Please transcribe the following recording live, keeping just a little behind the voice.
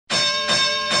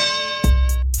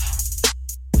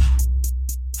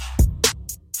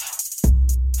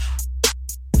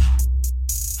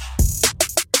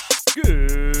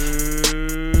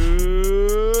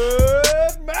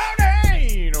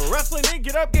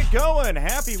up, get going.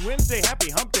 Happy Wednesday,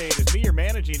 happy hump day. It is me, your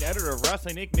managing editor of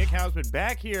Wrestling Inc., Nick Hausman,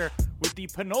 back here with the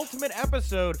penultimate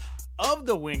episode of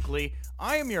The Winkley.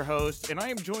 I am your host, and I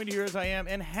am joined here as I am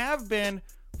and have been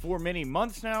for many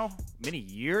months now, many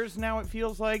years now it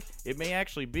feels like. It may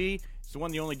actually be. It's the one,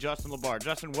 the only Justin LaBar.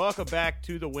 Justin, welcome back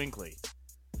to The Winkley.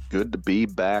 Good to be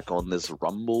back on this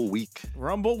Rumble Week.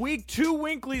 Rumble Week. 2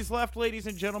 Winkleys left, ladies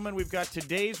and gentlemen. We've got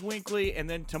today's Winkley and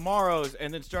then tomorrow's.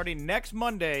 And then starting next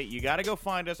Monday, you got to go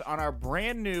find us on our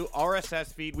brand new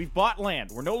RSS feed. We've bought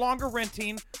land. We're no longer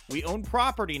renting. We own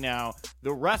property now.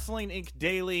 The Wrestling Inc.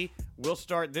 Daily will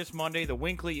start this Monday. The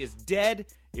Winkley is dead.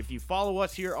 If you follow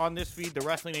us here on this feed, the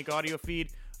Wrestling Inc. audio feed,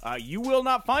 you will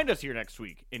not find us here next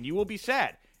week. And you will be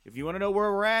sad. If you want to know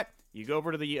where we're at, you go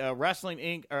over to the Wrestling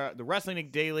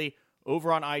Inc. Daily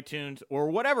over on iTunes or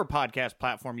whatever podcast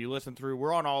platform you listen through.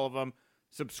 We're on all of them.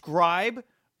 Subscribe.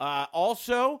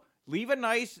 Also, leave a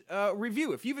nice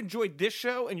review. If you've enjoyed this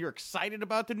show and you're excited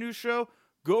about the new show,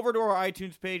 go over to our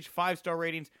iTunes page, 5-star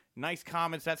ratings, nice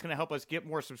comments. That's going to help us get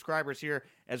more subscribers here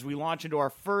as we launch into our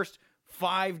first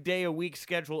 5-day-a-week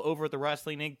schedule over at the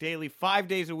Wrestling Inc. Daily. 5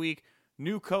 days a week.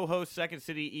 New co-host, Second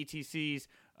City ETCs.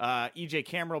 EJ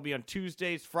Cameron will be on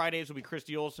Tuesdays. Fridays will be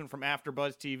Christy Olsen from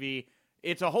AfterBuzz TV.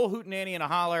 It's a whole hootenanny and a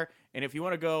holler. And if you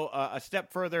want to go a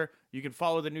step further, you can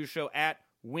follow the new show at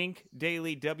Wink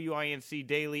Daily, WINC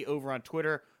Daily, over on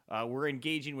Twitter. We're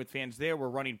engaging with fans there. We're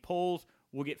running polls.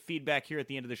 We'll get feedback here at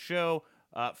the end of the show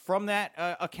from that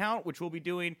account, which we'll be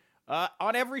doing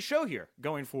on every show here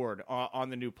going forward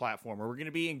on the new platform, where we're going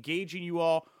to be engaging you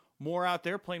all more out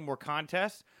there, playing more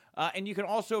contests. And you can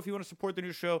also, if you want to support the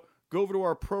new show, go over to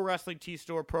our Pro Wrestling Tee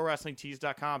store,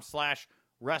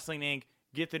 prowrestlingtees.com/Wrestling Inc.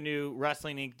 Get the new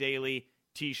Wrestling Inc. Daily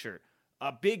t-shirt.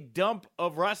 A big dump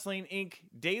of Wrestling Inc.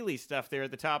 Daily stuff there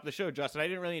at the top of the show, Justin. I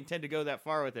didn't really intend to go that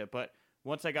far with it, but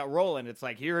once I got rolling, it's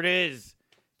like, here it is.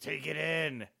 Take it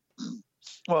in.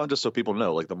 Well, just so people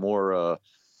know, like the more,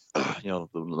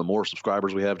 the more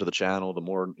subscribers we have to the channel, the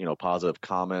more, positive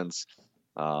comments,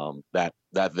 that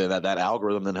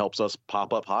algorithm then helps us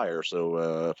pop up higher.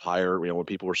 So higher, when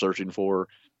people are searching for,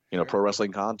 pro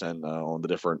wrestling content on the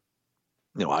different,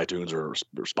 iTunes or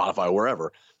Spotify or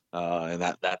wherever, and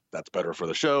that's better for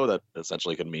the show. That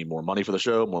essentially can mean more money for the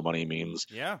show. More money means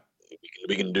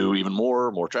we can do even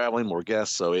more traveling, more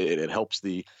guests. So it helps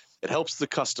the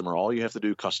customer. All you have to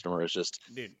do, customer, is just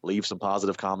leave some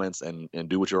positive comments and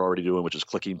do what you're already doing, which is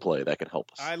clicking play. That can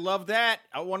help us. I love that.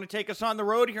 I want to take us on the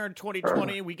road here in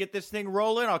 2020. We get this thing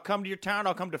rolling. I'll come to your town.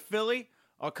 I'll come to Philly.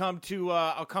 I'll come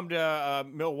to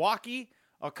Milwaukee.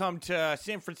 I'll come to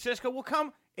San Francisco. We'll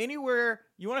come anywhere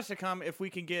you want us to come if we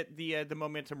can get the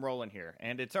momentum rolling here.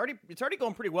 And it's already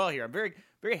going pretty well here. I'm very,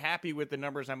 very happy with the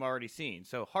numbers I'm already seeing.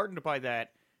 So heartened by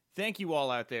that. Thank you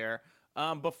all out there.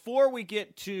 Before we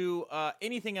get to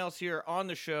anything else here on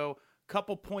the show,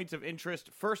 couple points of interest.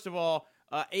 First of all,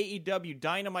 AEW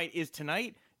Dynamite is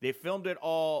tonight. They filmed it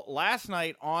all last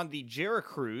night on the Jericho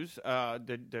Cruise,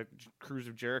 the Cruise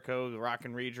of Jericho, the Rock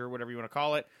and Rager, whatever you want to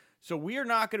call it. So we are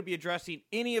not going to be addressing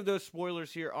any of those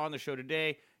spoilers here on the show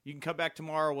today. You can come back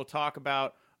tomorrow. We'll talk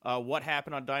about what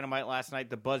happened on Dynamite last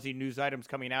night, the buzzy news items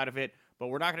coming out of it. But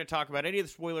we're not going to talk about any of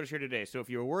the spoilers here today. So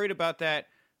if you're worried about that,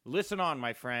 listen on,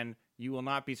 my friend. You will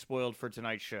not be spoiled for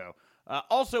tonight's show.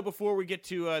 Also, before we get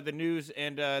to the news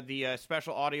and the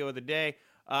special audio of the day,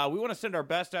 we want to send our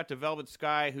best out to Velvet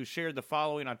Sky, who shared the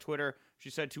following on Twitter. She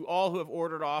said, "To all who have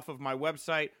ordered off of my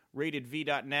website,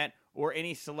 ratedv.net, or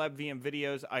any Celeb VM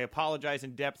videos, I apologize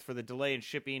in depth for the delay in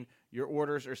shipping your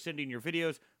orders or sending your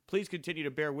videos. Please continue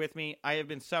to bear with me. I have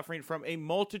been suffering from a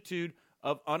multitude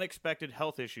of unexpected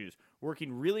health issues,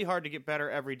 working really hard to get better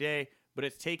every day, but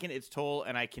it's taken its toll,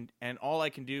 and all I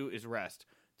can do is rest.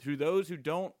 To those who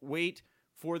don't wait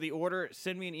for the order,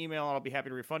 send me an email and I'll be happy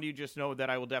to refund you. Just know that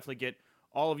I will definitely get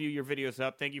all of your videos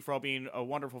up. Thank you for all being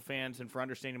wonderful fans and for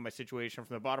understanding my situation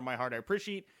from the bottom of my heart. I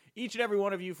appreciate each and every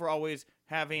one of you for always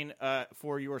having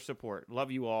for your support. Love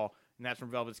you all." And that's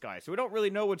from Velvet Sky. So we don't really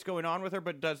know what's going on with her,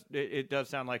 but it does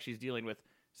sound like she's dealing with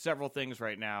several things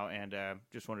right now, and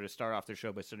just wanted to start off the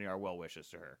show by sending our well wishes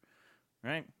to her.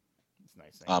 Right? It's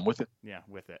nice thing. I'm with it. Yeah,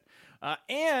 with it.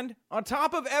 And on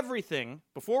top of everything,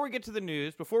 before we get to the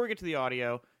news, before we get to the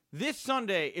audio, this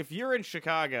Sunday, if you're in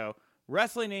Chicago,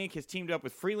 Wrestling Inc. has teamed up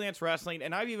with Freelance Wrestling,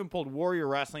 and I've even pulled Warrior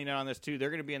Wrestling in on this too. They're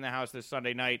going to be in the house this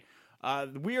Sunday night.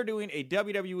 We are doing a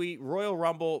WWE Royal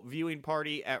Rumble viewing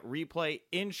party at Replay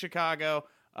in Chicago.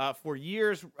 For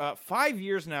years, 5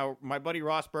 years now, my buddy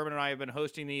Ross Berman and I have been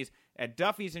hosting these at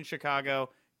Duffy's in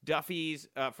Chicago. Duffy's,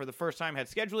 for the first time, had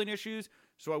scheduling issues,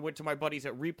 so I went to my buddies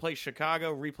at Replay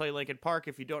Chicago, Replay Lincoln Park.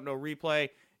 If you don't know Replay,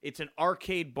 It's an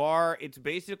arcade bar. It's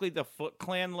basically the Foot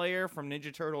Clan lair from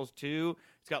Ninja Turtles 2.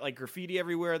 It's got like graffiti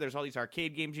everywhere. There's all these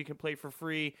arcade games you can play for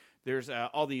free. There's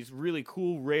all these really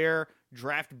cool, rare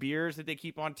draft beers that they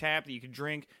keep on tap that you can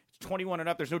drink. It's 21 and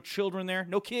up. There's no children there.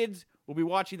 No kids will be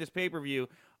watching this pay-per-view.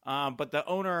 But the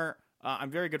owner,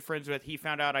 I'm very good friends with. He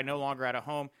found out I no longer had a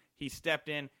home. He stepped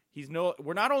in.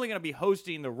 We're not only going to be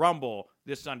hosting the Rumble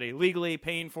this Sunday, legally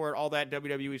paying for it, all that.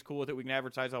 WWE's cool with it. We can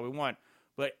advertise all we want.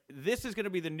 But this is going to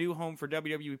be the new home for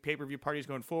WWE pay-per-view parties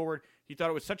going forward. He thought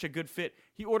it was such a good fit.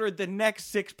 He ordered the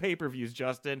next 6 pay-per-views,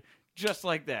 Justin, just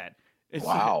like that.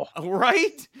 Wow.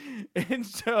 Right? And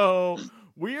so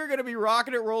we are going to be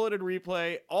rocking it, rolling, and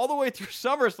replay all the way through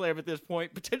SummerSlam at this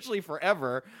point, potentially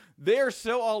forever. They're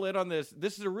so all in on this.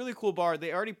 This is a really cool bar.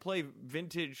 They already play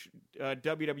vintage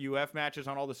WWF matches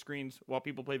on all the screens while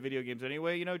people play video games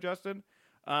anyway, you know, Justin?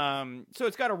 So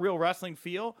it's got a real wrestling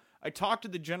feel. I talked to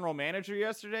the general manager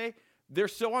yesterday. They're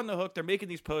so on the hook. They're making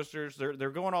these posters. They're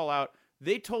going all out.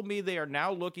 They told me they are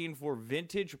now looking for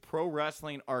vintage pro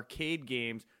wrestling arcade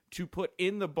games to put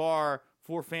in the bar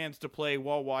for fans to play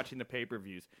while watching the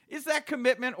pay-per-views. Is that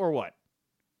commitment or what?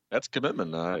 That's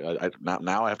commitment.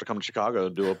 Now I have to come to Chicago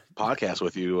and do a podcast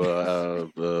with you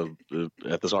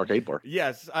at this arcade bar.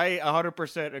 Yes, I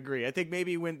 100% agree. I think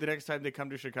maybe when the next time they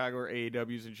come to Chicago or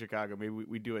AEW's in Chicago, maybe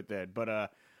we do it then. But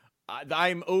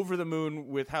I'm over the moon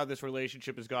with how this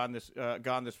relationship has gone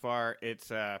this far.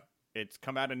 It's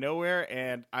come out of nowhere,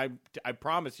 and I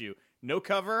promise you, no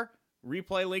cover.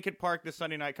 Replay Lincoln Park this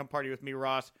Sunday night. Come party with me,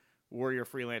 Ross, Warrior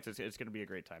Freelance. It's going to be a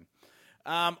great time.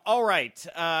 All right.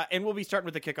 And we'll be starting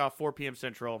with the kickoff 4 p.m.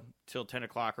 Central till 10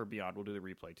 o'clock or beyond. We'll do the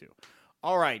replay too.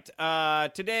 All right.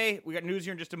 Today, we got news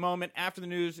here in just a moment. After the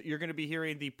news, you're going to be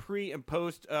hearing the pre and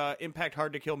post Impact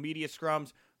Hard to Kill media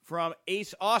scrums from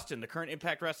Ace Austin, the current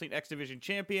Impact Wrestling X Division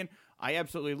champion. I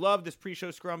absolutely love this pre-show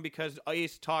scrum because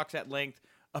Ace talks at length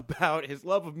about his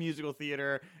love of musical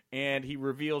theater, and he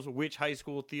reveals which high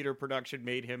school theater production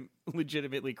made him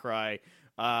legitimately cry.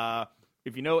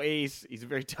 If you know Ace, he's a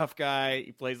very tough guy.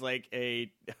 He plays like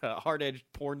a hard-edged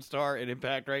porn star in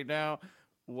Impact right now.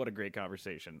 What a great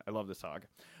conversation. I love this hog.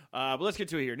 But let's get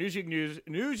to it here. News you can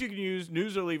use,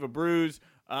 news will leave a bruise.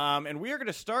 And we are going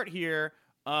to start here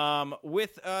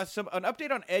with an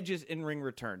update on Edge's in-ring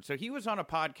return. So he was on a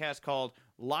podcast called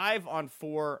Live on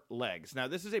 4 Legs. Now,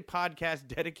 this is a podcast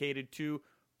dedicated to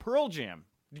Pearl Jam.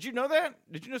 Did you know that?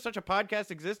 Did you know such a podcast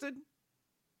existed?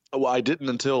 Well, I didn't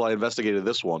until I investigated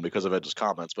this one because of Edge's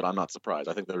comments, but I'm not surprised.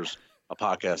 I think there's a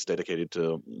podcast dedicated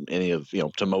to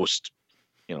to most,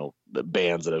 the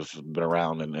bands that have been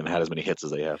around and had as many hits as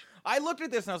they have. I looked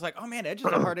at this and I was like, oh man, Edge is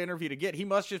a hard interview to get. He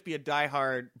must just be a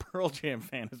diehard Pearl Jam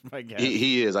fan, is my guess.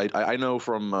 He is. I know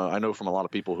from a lot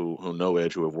of people who know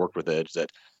Edge, who have worked with Edge, that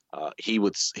he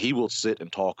will sit and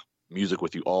talk music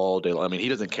with you all day. I mean, he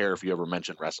doesn't care if you ever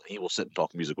mention wrestling. He will sit and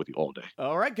talk music with you all day.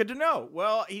 All right, good to know.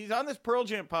 Well, he's on this Pearl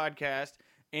Jam podcast,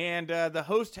 and the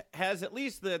host has at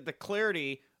least the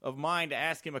clarity of mind to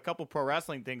ask him a couple pro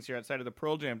wrestling things here outside of the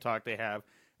Pearl Jam talk they have.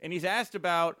 And he's asked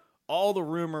about all the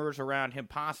rumors around him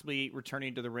possibly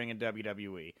returning to the ring in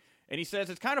WWE. And he says,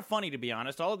 it's kind of funny, to be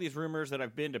honest. All of these rumors that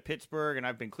I've been to Pittsburgh and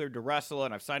I've been cleared to wrestle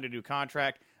and I've signed a new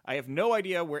contract, I have no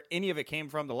idea where any of it came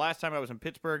from. The last time I was in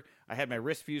Pittsburgh, I had my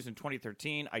wrist fused in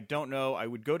 2013. I don't know. I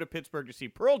would go to Pittsburgh to see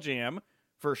Pearl Jam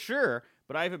for sure,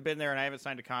 but I haven't been there and I haven't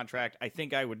signed a contract. I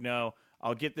think I would know.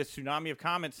 I'll get this tsunami of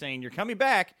comments saying, you're coming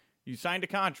back. You signed a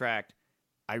contract.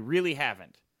 I really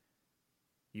haven't.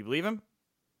 You believe him?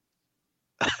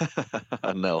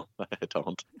 No, I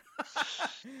don't.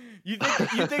 You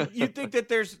think that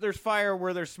there's fire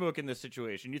where there's smoke in this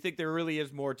situation? You think there really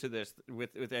is more to this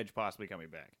with Edge possibly coming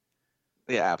back?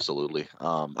 Yeah, absolutely.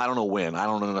 I don't know when. I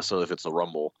don't know necessarily if it's a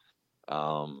Rumble. I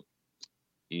don't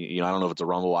know if it's a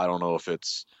Rumble. I don't know if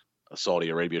it's a Saudi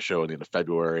Arabia show at the end of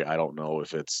February. I don't know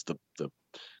if it's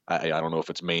I don't know if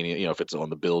it's Mania. If it's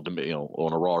on the build to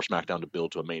on a Raw or SmackDown to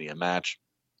build to a Mania match.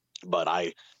 But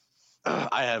I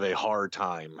have a hard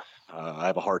time. I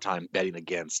have a hard time betting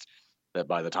against that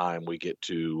by the time we get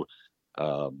to,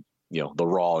 the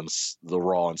Raw and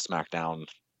SmackDown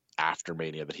after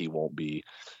Mania, that he won't be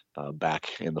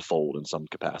back in the fold in some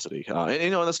capacity.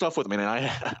 And the stuff with him. And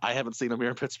I haven't seen him here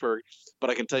in Pittsburgh, but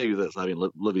I can tell you this. I mean,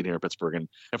 living here in Pittsburgh, and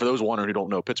for those wondering who don't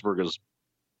know, Pittsburgh is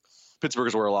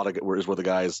where where the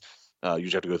guys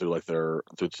usually have to go through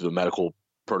through the medical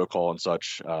protocol and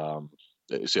such.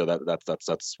 So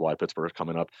that's why Pittsburgh is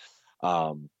coming up.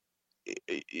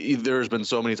 There's been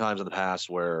so many times in the past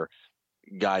where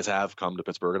guys have come to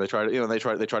Pittsburgh and they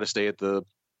try to stay at the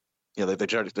they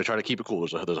try to keep it cool.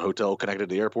 There's a hotel connected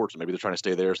to the airport, so maybe they're trying to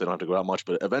stay there, so they don't have to go out much.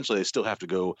 But eventually, they still have to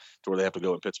go to where they have to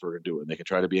go in Pittsburgh and do it. And they can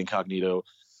try to be incognito,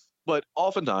 but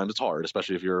oftentimes it's hard,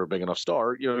 especially if you're a big enough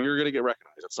star. You're going to get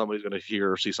recognized. That somebody's going to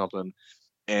hear or see something,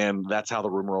 and that's how the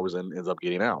rumor always ends up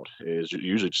getting out. Is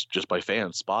usually just by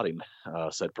fans spotting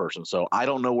said person. So I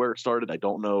don't know where it started. I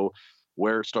don't know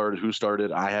where it started, who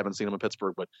started. I haven't seen them in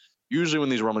Pittsburgh, but usually when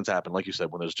these rumblings happen, like you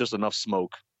said, when there's just enough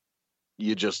smoke,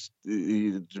 you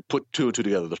put two and two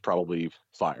together. There's probably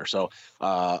fire. So,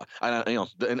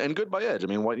 and good by Edge. I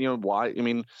mean, why? I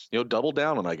mean, double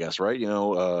down on, I guess, right?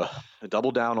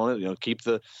 Double down on it. Keep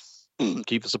the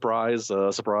surprise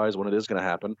when it is going to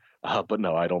happen. But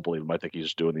no, I don't believe him. I think he's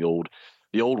just doing the old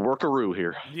workaroo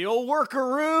here. The old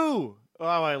workaroo.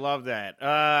 Oh, I love that.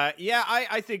 Yeah,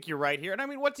 I think you're right here. And I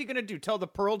mean, what's he going to do? Tell the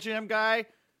Pearl Jam guy,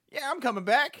 yeah, I'm coming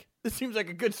back. This seems like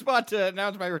a good spot to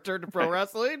announce my return to pro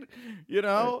wrestling.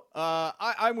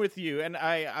 I'm with you, and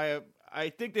I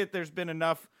think that there's been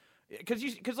enough because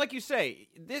like you say,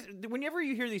 whenever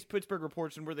you hear these Pittsburgh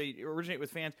reports and where they originate with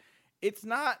fans, it's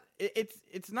not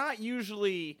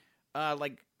usually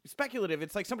like speculative.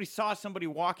 It's like somebody saw somebody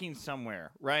walking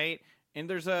somewhere, right? And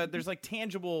there's like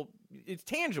tangible. It's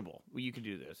tangible. You can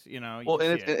do this, Well,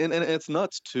 and it's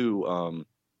nuts too.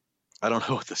 I don't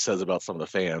know what this says about some of the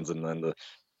fans, and then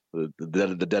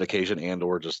the dedication and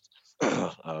or just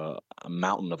a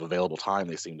mountain of available time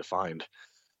they seem to find.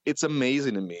 It's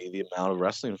amazing to me the amount of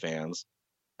wrestling fans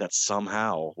that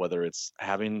somehow, whether it's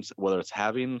having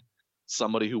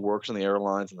somebody who works in the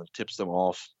airlines and then tips them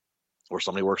off, or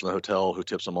somebody works in the hotel who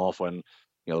tips them off when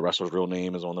the wrestler's real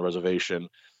name is on the reservation,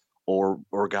 or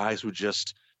guys who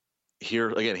just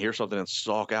hear something and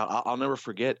stalk out. I'll never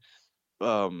forget.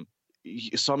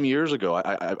 Some years ago,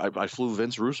 I flew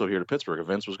Vince Russo here to Pittsburgh.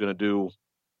 Vince was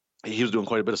he was doing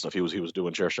quite a bit of stuff. He was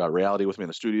doing Chair Shot Reality with me in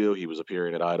the studio. He was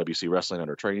appearing at IWC Wrestling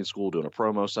under training school, doing a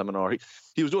promo seminar.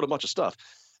 He was doing a bunch of stuff.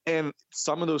 And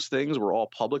some of those things were all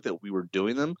public that we were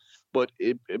doing them, but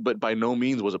by no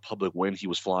means was it public when he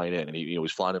was flying in. And he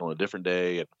was flying in on a different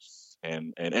day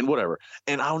and whatever.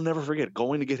 And I'll never forget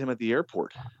going to get him at the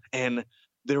airport. And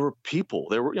there were people.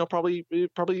 There were probably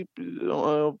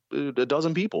a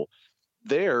dozen people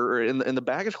there in the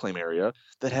baggage claim area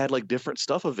that had like different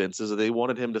stuff of Vince's that they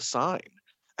wanted him to sign.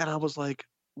 And I was like,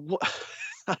 what?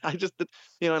 I just,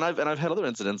 and I've had other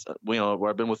incidents, where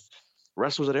I've been with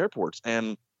wrestlers at airports,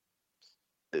 and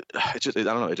it's just, I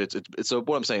don't know. It's so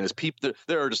what I'm saying is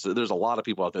there's a lot of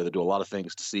people out there that do a lot of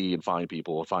things to see and find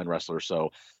people and find wrestlers. So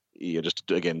just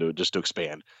to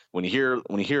expand, when you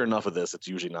hear enough of this, it's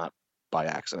usually not by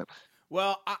accident.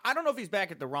 Well, I don't know if he's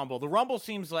back at the Rumble. The Rumble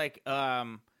seems like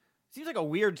a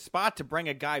weird spot to bring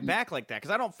a guy back like that,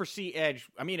 because I don't foresee Edge.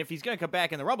 I mean, if he's going to come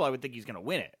back in the Rumble, I would think he's going to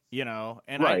win it,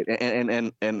 And right,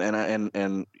 and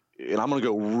I'm going to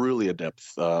go really in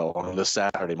depth on this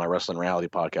Saturday. My Wrestling Reality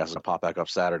podcast is going to pop back up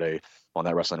Saturday on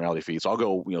that Wrestling Reality feed. So I'll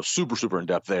go super super in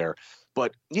depth there.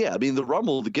 But yeah, I mean the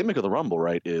Rumble, the gimmick of the Rumble,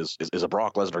 right, is a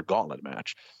Brock Lesnar gauntlet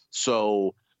match.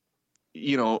 So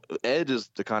Edge is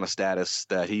the kind of status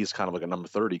that he's kind of like a number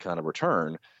 30 kind of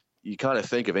return. You kind of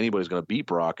think if anybody's going to beat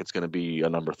Brock, it's going to be a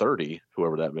number 30,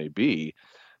 whoever that may be.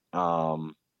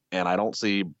 And I don't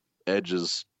see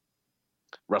Edge's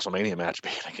WrestleMania match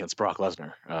being against Brock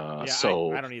Lesnar. I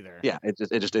don't either. Yeah,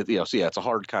 it's a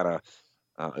hard kind of,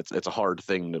 it's a hard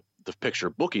thing to picture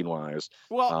booking wise.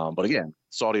 Well, but again,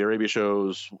 Saudi Arabia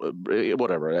shows,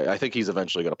 whatever. I think he's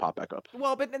eventually going to pop back up.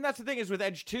 Well, and that's the thing is with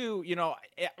Edge too.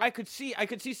 I could see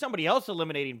somebody else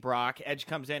eliminating Brock. Edge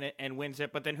comes in and wins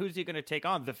it, but then who's he going to take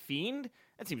on? The Fiend?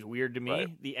 That seems weird to me.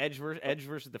 Right. The Edge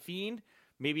versus the Fiend.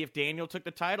 Maybe if Daniel took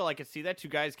the title, I could see that. Two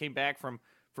guys came back from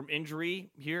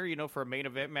injury here, for a main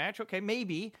event match. Okay,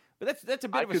 maybe. But that's a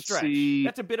bit of a stretch.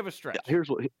 That's a bit of a stretch. Yeah,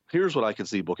 here's what I could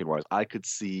see booking wise. I could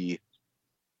see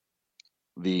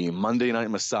the Monday Night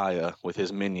Messiah with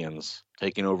his minions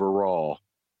taking over Raw.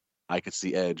 I could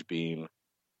see Edge being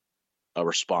a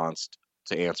response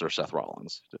to answer Seth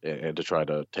Rollins and to try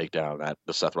to take down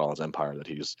the Seth Rollins empire that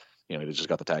he's he just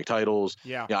got the tag titles.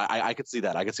 Yeah, I could see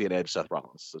that. I could see an Edge Seth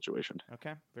Rollins situation.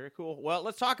 Okay, very cool. Well,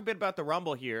 let's talk a bit about the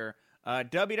Rumble here.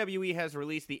 WWE has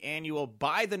released the annual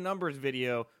By the Numbers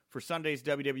video for Sunday's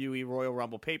WWE Royal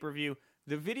Rumble pay-per-view.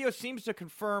 The video seems to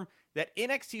confirm that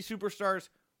NXT superstars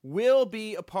will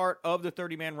be a part of the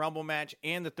 30-man Rumble match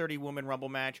and the 30-woman Rumble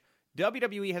match.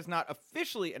 WWE has not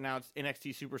officially announced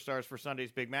NXT superstars for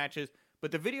Sunday's big matches,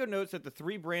 but the video notes that the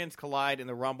three brands collide in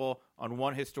the Rumble on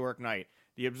one historic night.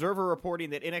 The Observer reporting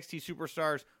that NXT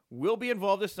superstars will be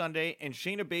involved this Sunday, and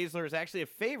Shayna Baszler is actually a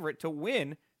favorite to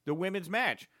win the women's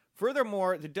match.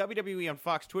 Furthermore, the WWE on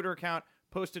Fox Twitter account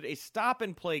posted a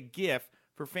stop-and-play GIF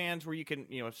for fans where you can,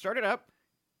 start it up,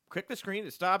 click the screen,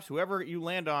 it stops, whoever you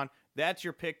land on, that's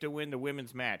your pick to win the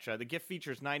women's match. The gift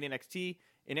features 9 NXT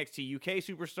UK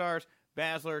superstars,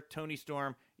 Baszler, Toni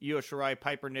Storm, Io Shirai,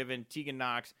 Piper Niven, Tegan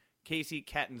Nox, Casey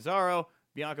Catanzaro,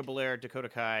 Bianca Belair, Dakota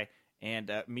Kai,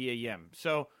 and Mia Yim.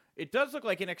 So it does look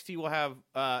like NXT will have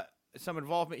some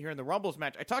involvement here in the Rumbles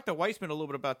match. I talked to Weissman a little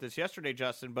bit about this yesterday,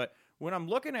 Justin, but when I'm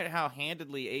looking at how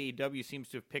handedly AEW seems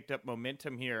to have picked up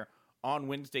momentum here on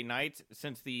Wednesday nights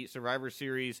since the Survivor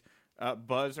Series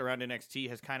buzz around NXT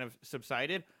has kind of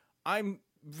subsided, I'm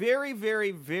very,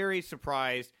 very, very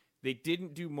surprised they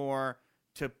didn't do more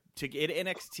to get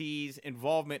NXT's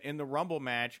involvement in the Rumble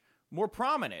match more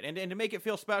prominent and to make it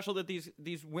feel special that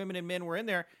these women and men were in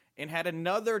there and had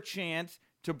another chance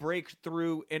to break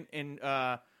through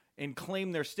and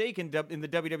claim their stake in the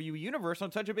WWE universe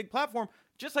on such a big platform,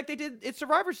 just like they did at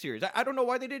Survivor Series. I don't know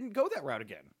why they didn't go that route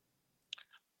again.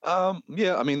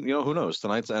 Yeah, I mean, who knows?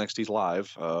 Tonight's NXT's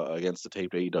live against the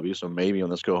taped AEW, so maybe on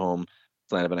this go home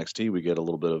tonight of NXT, we get a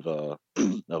little bit of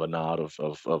a nod of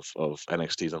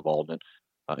NXT's involvement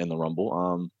in the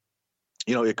Rumble.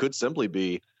 It could simply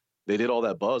be they did all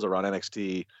that buzz around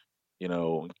NXT,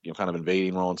 kind of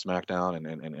invading Raw and SmackDown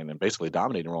and basically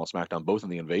dominating Raw and SmackDown, both in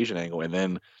the invasion angle and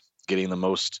then getting the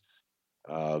most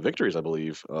victories, I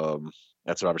believe,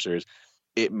 at Survivor Series.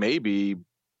 It may be,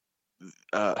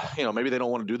 maybe they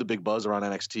don't want to do the big buzz around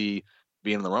NXT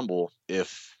being in the Rumble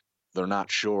if they're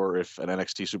not sure if an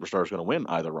NXT superstar is going to win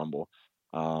either Rumble.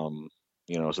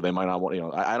 So they might not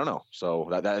want, I don't know. So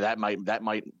that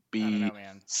might be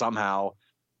somehow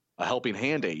a helping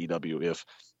hand to AEW if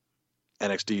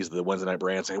NXT is the Wednesday night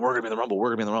brand saying we're going to be in the Rumble,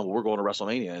 we're going to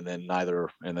WrestleMania, and then neither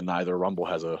Rumble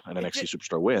has an NXT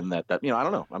superstar win. That I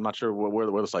don't know. I'm not sure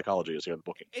where the psychology is here in the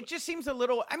booking. It just seems a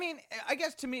little. I mean, I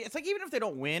guess to me, it's like even if they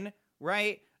don't win,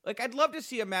 right? Like I'd love to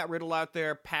see a Matt Riddle out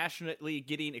there passionately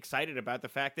getting excited about the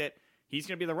fact that he's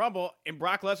going to be in the Rumble and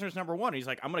Brock Lesnar's number one. He's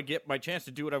like, I'm going to get my chance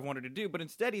to do what I've wanted to do, but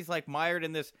instead he's like mired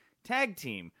in this tag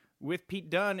team with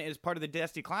Pete Dunne as part of the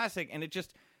Dusty Classic, and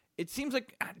it seems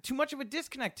like too much of a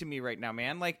disconnect to me right now,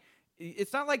 man. Like,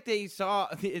 it's not like in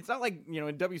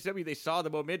WCW they saw the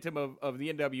momentum of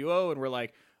the NWO and were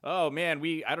like, oh man,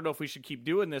 I don't know if we should keep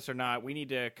doing this or not. We need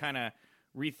to kind of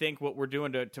rethink what we're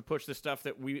doing to push the stuff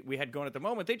that we had going at the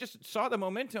moment. They just saw the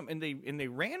momentum and they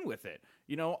ran with it,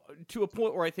 to a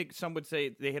point where I think some would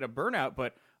say they hit a burnout,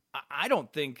 but I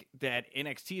don't think that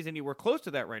NXT is anywhere close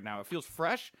to that right now. It feels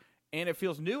fresh and it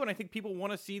feels new, and I think people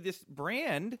want to see this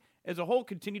brand as a whole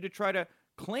continue to try to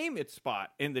claim its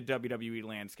spot in the WWE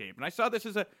landscape. And I saw this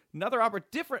as another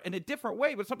in a different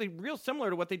way, but something real similar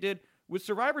to what they did with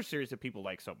Survivor Series that people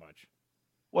like so much.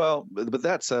 Well, but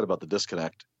that said about the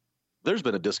disconnect, there's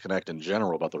been a disconnect in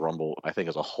general about the Rumble, I think,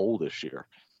 as a whole this year.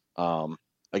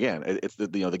 Again, it's the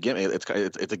gimmick.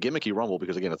 It's a gimmicky Rumble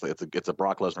because again, it's a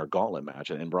Brock Lesnar gauntlet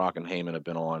match, and Brock and Heyman have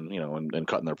been on, and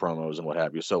cutting their promos and what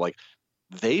have you. So like,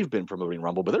 they've been promoting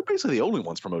Rumble, but they're basically the only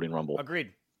ones promoting Rumble.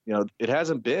 Agreed. It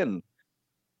hasn't been.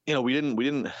 We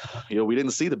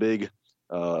didn't see the big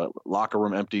locker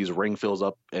room empties, ring fills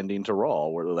up ending to Raw,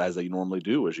 where as they normally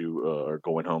do as you are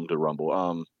going home to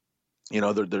Rumble.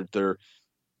 They're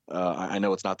I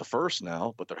know it's not the first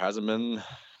now, but there hasn't been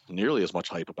nearly as much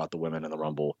hype about the women in the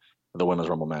Rumble, the women's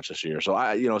Rumble match this year. So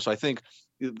I think,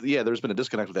 yeah, there's been a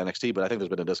disconnect with NXT, but I think there's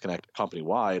been a disconnect company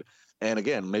wide. And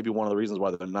again, maybe one of the reasons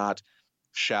why they're not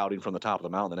shouting from the top of the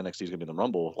mountain that NXT is going to be in the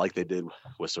Rumble like they did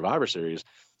with Survivor Series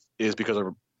is because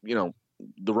of,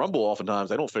 the Rumble oftentimes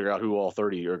they don't figure out who all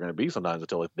 30 are going to be sometimes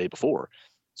until the day before.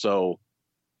 So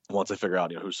once they figure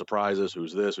out, who's surprises,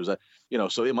 who's this, who's that,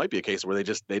 so it might be a case where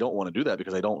they don't want to do that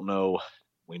because they don't know.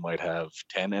 We might have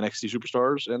 10 NXT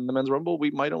superstars in the men's Rumble.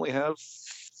 We might only have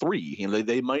 3.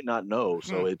 They might not know.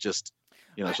 So it just,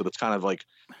 so that's kind of like,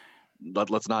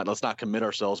 let's not commit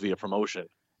ourselves via promotion.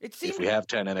 If we have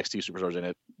 10 NXT superstars in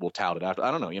it, we'll tout it after.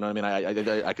 I don't know. You know what I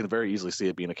mean? I can very easily see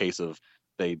it being a case of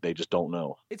they just don't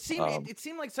know. It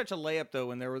seemed like such a layup though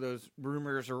when there were those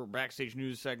rumors or backstage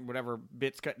news segment, whatever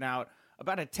bits cutting out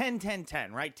about a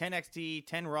 10-10-10, right? 10 NXT,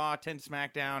 10 Raw, 10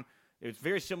 SmackDown. It was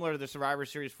very similar to the Survivor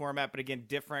Series format, but again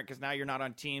different because now you're not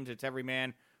on teams. It's every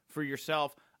man for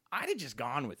yourself. I'd have just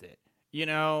gone with it.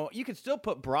 You could still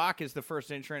put Brock as the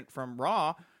first entrant from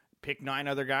Raw, pick 9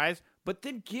 other guys, but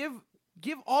then give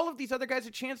all of these other guys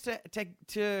a chance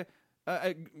to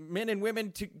men and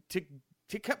women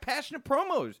to cut passionate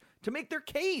promos, to make their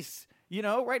case.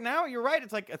 Right now, you're right.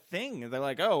 It's like a thing. They're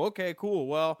like, oh, okay, cool.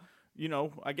 Well,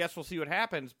 I guess we'll see what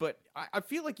happens. But I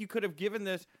feel like you could have given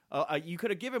you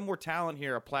could have given more talent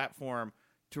here a platform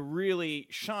to really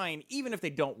shine, even if they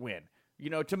don't win,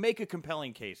 to make a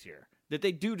compelling case here. that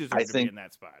they do deserve I to be think in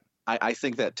that spot. I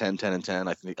think that 10, 10, and 10.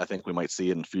 I think we might see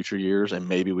it in future years, and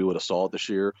maybe we would have saw it this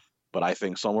year. But I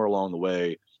think somewhere along the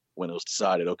way, when it was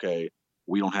decided, okay,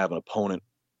 we don't have an opponent,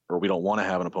 or we don't want to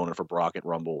have an opponent for Brock at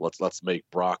Rumble. Let's make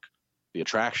Brock the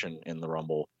attraction in the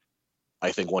Rumble.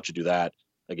 I think once you do that,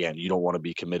 again, you don't want to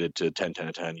be committed to 10, 10,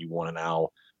 and 10. You want to now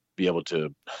be able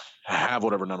to have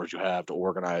whatever numbers you have to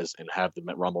organize and have the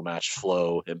Rumble match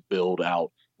flow and build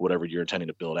out whatever you're intending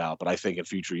to build out. But I think in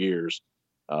future years,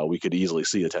 we could easily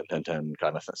see a 10, 10, 10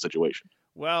 kind of situation.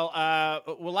 Well,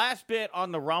 last bit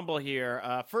on the Rumble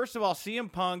here. First of all,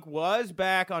 CM Punk was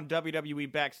back on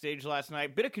WWE Backstage last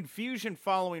night. Bit of confusion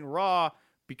following Raw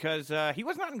because he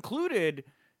was not included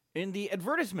in the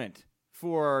advertisement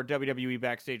for WWE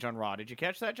Backstage on Raw. Did you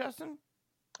catch that, Justin?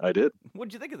 I did. What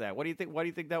did you think of that? What do you think? Why do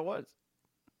you think that was?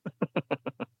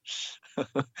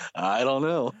 I don't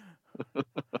know.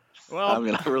 Well, I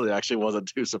mean, I really actually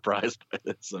wasn't too surprised by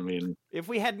this. I mean, if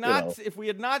we had not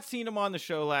seen him on the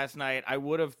show last night, I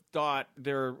would have thought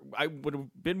I would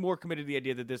have been more committed to the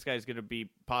idea that this guy's going to be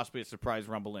possibly a surprise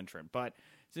Rumble entrant. But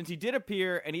since he did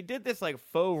appear, and he did this like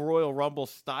faux Royal Rumble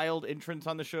styled entrance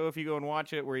on the show, if you go and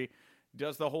watch it, where he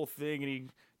does the whole thing and he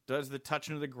does the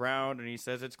touching of the ground and he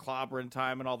says it's clobbering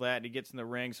time and all that, and he gets in the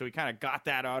ring, so he kind of got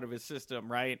that out of his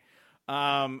system, right?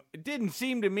 It didn't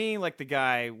seem to me like the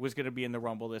guy was going to be in the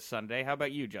Rumble this Sunday. How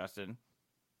about you, Justin?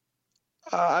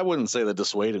 I wouldn't say that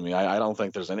dissuaded me. I don't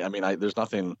think there's any. I mean, there's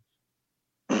nothing.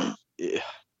 I'll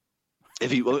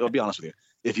be honest with you.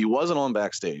 If he wasn't on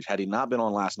Backstage, had he not been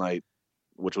on last night,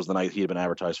 which was the night he had been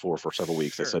advertised for several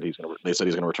weeks, sure. They said he's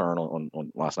going to return on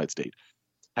last night's date.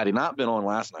 Had he not been on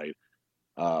last night,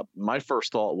 my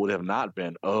first thought would have not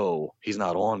been, oh, he's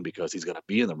not on because he's going to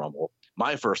be in the Rumble.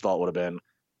 My first thought would have been,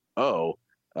 oh,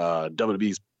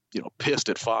 WWE's pissed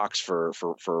at Fox for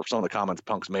some of the comments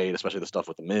Punk's made, especially the stuff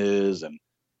with the Miz and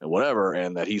whatever,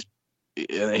 and that he's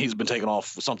been taken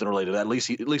off with something related, at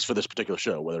least for this particular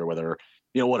show, whether whatever.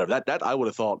 That I would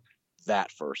have thought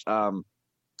that first.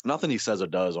 Nothing he says or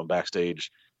does on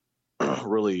Backstage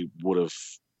really would have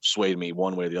swayed me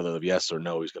one way or the other of yes or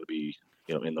no he's going to be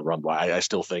in the Rumble. I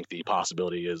still think the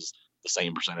possibility is the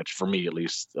same percentage, for me at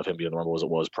least, of him being in the Rumble as it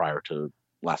was prior to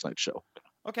last night's show.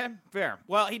 Okay, fair.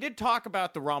 Well, he did talk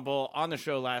about the Rumble on the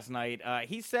show last night.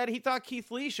 He said he thought Keith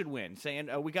Lee should win, saying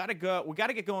we got to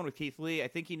get going with Keith Lee. I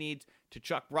think he needs to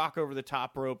chuck Brock over the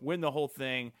top rope, win the whole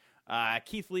thing.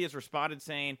 Keith Lee has responded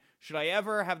saying, should I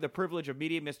ever have the privilege of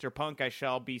meeting Mr. Punk, I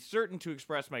shall be certain to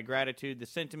express my gratitude. The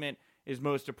sentiment is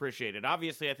most appreciated.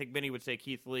 Obviously, I think many would say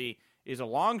Keith Lee is a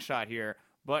long shot here,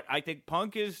 but I think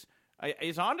Punk is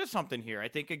onto something here. I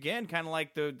think, again, kind of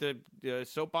like the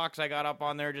soapbox I got up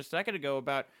on there just a second ago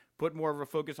about putting more of a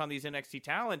focus on these NXT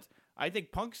talents. I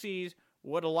think Punk sees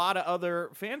what a lot of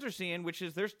other fans are seeing, which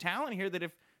is there's talent here that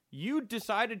if you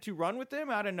decided to run with them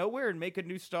out of nowhere and make a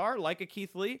new star like a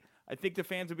Keith Lee, I think the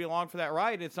fans would be along for that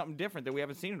ride. It's something different that we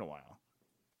haven't seen in a while.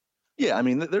 Yeah, I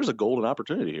mean, there's a golden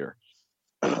opportunity here.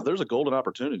 There's a golden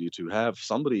opportunity to have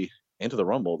somebody into the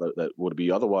Rumble that would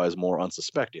be otherwise more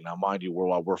unsuspecting. Now, mind you,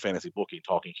 while we're fantasy booking,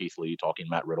 talking Keith Lee, talking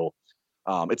Matt Riddle,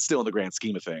 it's still in the grand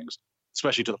scheme of things,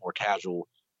 especially to the more casual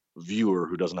viewer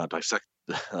who does not dissect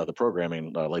the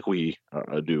programming like we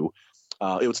do.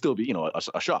 It would still be,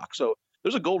 a shock. So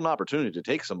there's a golden opportunity to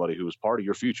take somebody who is part of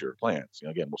your future plans.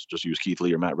 Again, we'll just use Keith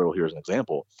Lee or Matt Riddle here as an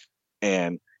example.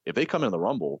 And if they come in the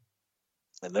Rumble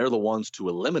and they're the ones to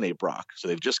eliminate Brock, so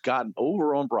they've just gotten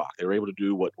over on Brock, they were able to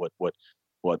do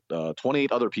what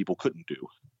 28 other people couldn't do.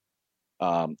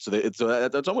 So it's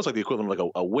almost like the equivalent of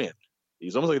like a win.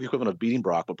 He's almost like the equivalent of beating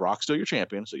Brock, but Brock's still your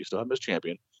champion, so you still have him as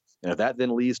champion. And if that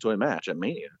then leads to a match at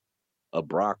Mania of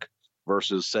Brock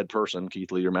versus said person,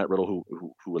 Keith Lee or Matt Riddle,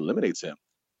 who eliminates him,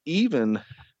 even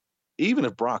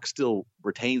if Brock still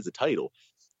retains the title,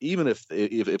 even if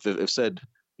said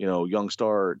young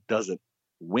star doesn't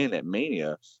win at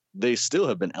Mania, they still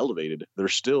have been elevated. They're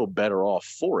still better off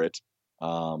for it.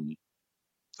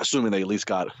 Assuming they at least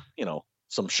got,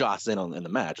 some shots in the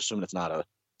match, assuming it's not a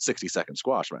 60-second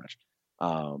squash match.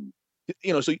 So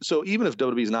even if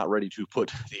WWE is not ready to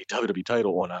put the WWE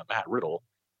title on Matt Riddle,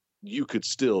 you could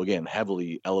still, again,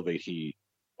 heavily elevate he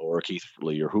or Keith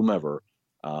Lee or whomever.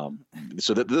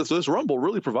 So this Rumble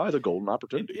really provides a golden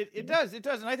opportunity. It does. And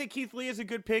I think Keith Lee is a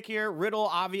good pick here. Riddle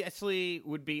obviously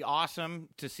would be awesome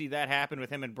to see that happen with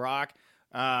him and Brock.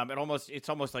 It's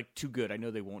almost like too good. I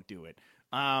know they won't do it.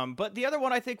 But the other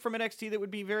one I think from NXT that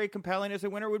would be very compelling as a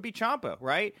winner would be Ciampa,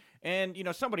 right? And,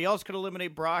 somebody else could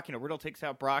eliminate Brock. Riddle takes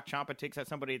out Brock, Ciampa takes out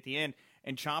somebody at the end,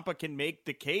 and Ciampa can make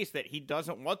the case that he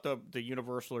doesn't want the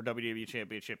Universal or WWE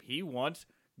Championship. He wants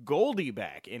Goldie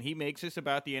back, and he makes this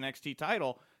about the NXT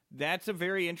title. that's a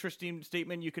very interesting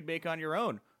statement you could make on your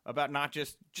own about not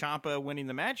just Ciampa winning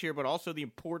the match here, but also the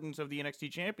importance of the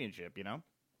NXT Championship.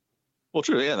 Well,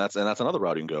 true, yeah, that's another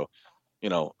route you can go. You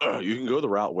can go the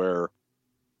route where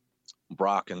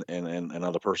Brock and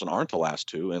another person aren't the last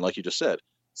two, and like you just said,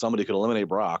 somebody could eliminate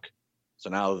Brock. So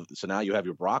now you have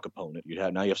your Brock opponent. You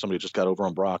have somebody who just got over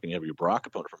on Brock, and you have your Brock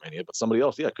opponent from Mania. But somebody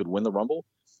else, could win the Rumble,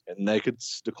 and they could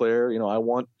declare, I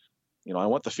want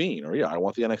the Fiend, or I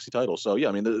want the NXT title. So yeah,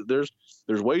 I mean, there's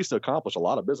ways to accomplish a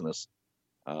lot of business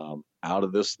out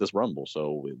of this Rumble.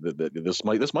 So this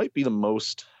might be the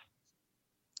most.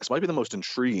 This might be the most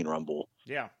intriguing Rumble.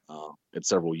 Yeah. In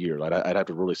several years. I'd have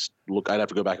to really look. I'd have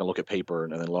to go back and look at paper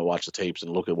and then watch the tapes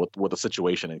and look at what the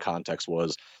situation and context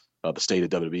was, the state of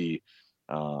WWE,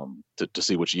 to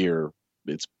see which year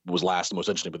it was last the most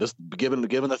interesting. But this, given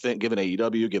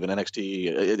AEW, given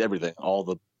NXT, everything, all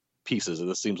the pieces,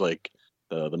 this seems like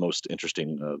the most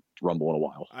interesting Rumble in a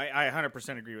while. I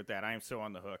 100% agree with that. I am so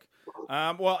on the hook.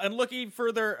 Well, and looking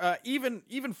further,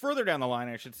 even further down the line,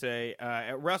 I should say,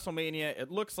 at WrestleMania,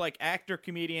 it looks like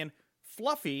actor-comedian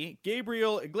Fluffy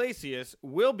Gabriel Iglesias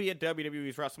will be at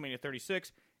WWE's WrestleMania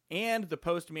 36 and the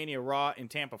post-Mania Raw in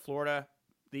Tampa, Florida.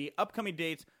 The upcoming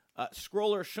dates,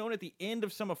 scroller shown at the end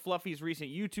of some of Fluffy's recent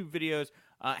YouTube videos,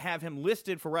 have him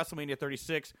listed for WrestleMania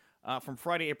 36 from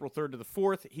Friday, April 3rd to the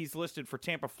 4th. He's listed for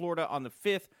Tampa, Florida on the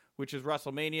 5th, which is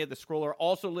WrestleMania. The scroller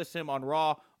also lists him on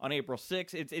Raw on April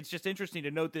 6th. It's just interesting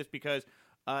to note this because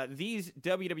these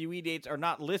WWE dates are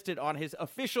not listed on his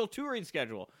official touring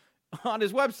schedule on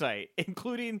his website,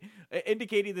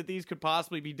 indicating that these could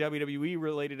possibly be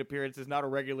WWE-related appearances, not a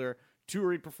regular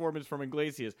touring performance from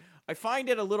Iglesias. I find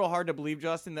it a little hard to believe,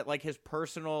 Justin, that like his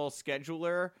personal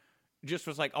scheduler just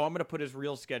was like, oh, I'm going to put his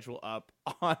real schedule up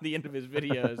on the end of his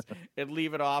videos and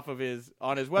leave it off of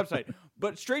on his website.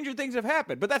 But stranger things have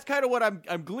happened. But that's kind of what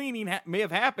I'm gleaning may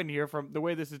have happened here from the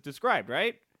way this is described,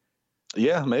 right?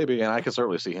 Yeah, maybe. And I can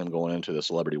certainly see him going into the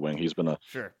celebrity wing. He's been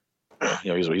sure.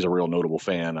 He's a real notable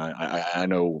fan. I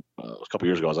know a couple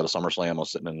years ago I was at a SummerSlam. I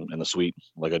was sitting in the suite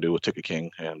like I do with Ticket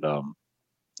King, and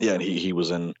and he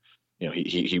was in.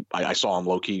 I saw him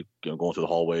low key, going through the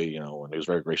hallway, and he was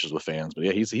very gracious with fans. But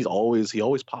yeah, he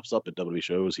always pops up at WWE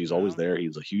shows. He's always there.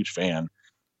 He's a huge fan.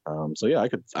 So yeah, I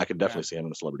could definitely see him in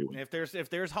the celebrity wing. If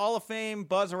there's Hall of Fame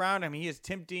buzz around him, he is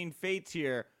tempting fates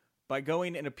here by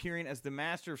going and appearing as the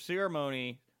Master of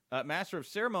Ceremonies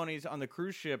on the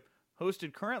cruise ship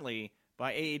hosted currently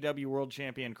by AEW World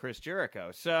Champion Chris Jericho.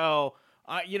 So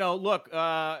look,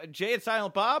 Jay and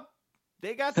Silent Bob,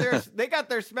 they got their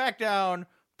SmackDown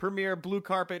premiere blue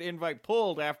carpet invite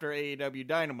pulled after AEW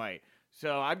Dynamite.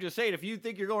 So I'm just saying, if you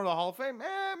think you're going to the Hall of Fame,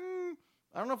 I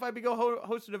don't know if I'd be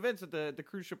hosting events at the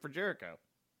cruise ship for Jericho.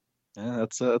 Yeah,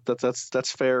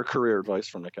 that's fair career advice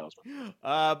from Nick Hausman.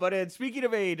 But speaking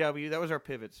of AEW, that was our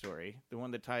pivot story, the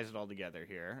one that ties it all together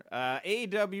here.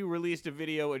 AEW released a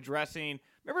video addressing,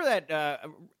 remember that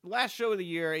last show of the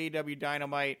year, AEW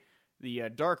Dynamite, the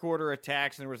Dark Order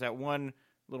attacks, and there was that one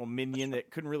little minion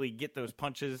that couldn't really get those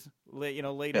punches laid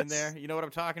in there. You know what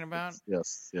I'm talking about?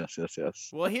 Yes.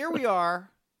 Well, here we are,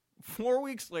 4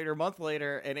 weeks later, a month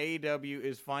later, and AEW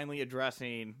is finally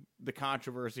addressing the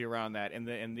controversy around that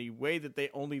in the way that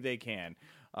they can.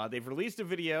 They've released a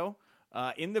video.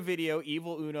 In the video,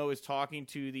 Evil Uno is talking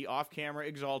to the off-camera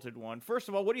Exalted One. First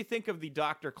of all, what do you think of the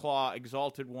Dr. Claw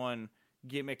Exalted One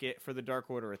gimmick for the Dark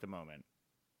Order at the moment?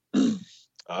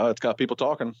 It's got people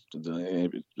talking.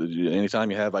 Anytime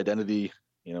you have identity,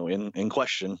 in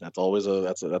question, that's always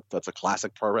that's a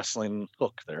classic pro wrestling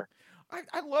hook there.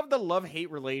 I love the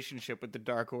love-hate relationship with the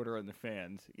Dark Order and the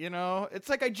fans. It's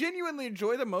like I genuinely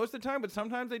enjoy them most of the time, but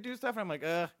sometimes they do stuff and I'm like,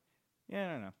 yeah, I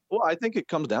don't know. Well, I think it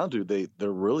comes down to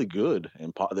they're really good,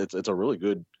 and it's a really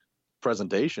good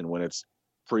presentation when it's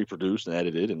pre-produced and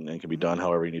edited and can be done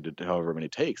however many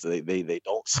takes. They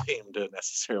don't seem to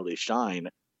necessarily shine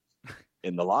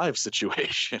in the live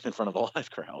situation in front of a live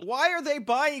crowd. Why are they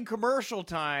buying commercial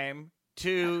time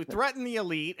to threaten the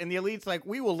Elite? And the Elite's like,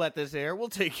 we will let this air. We'll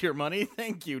take your money.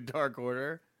 Thank you, Dark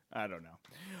Order. I don't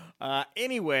know.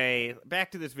 Anyway,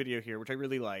 back to this video here, which I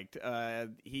really liked.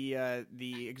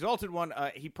 The Exalted One,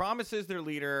 he promises their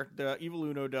leader, the Evil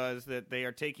Uno does, that they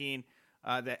are taking,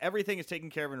 that everything is taken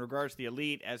care of in regards to the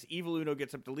Elite. As Evil Uno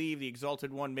gets up to leave, the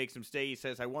Exalted One makes him stay. He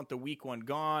says, I want the weak one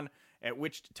gone. At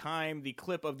which time the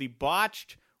clip of the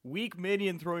botched weak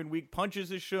minion throwing weak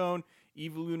punches is shown.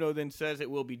 Evil Uno then says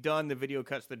it will be done. The video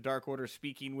cuts the Dark Order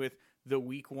speaking with the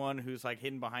weak one, who's like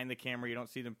hidden behind the camera. You don't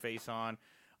see them face on.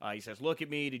 He says, look at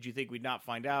me. Did you think we'd not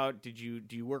find out? Do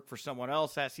you work for someone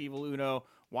else? Asks Evil Uno.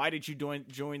 Why did you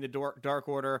join the Dark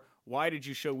Order? Why did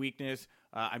you show weakness?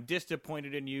 I'm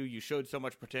disappointed in you. You showed so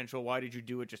much potential. Why did you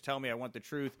do it? Just tell me. I want the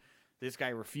truth. This guy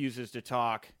refuses to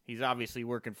talk. He's obviously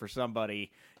working for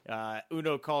somebody.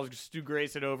 Uno calls Stu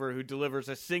Grayson over, who delivers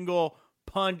a single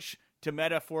punch to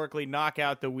metaphorically knock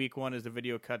out the weak one as the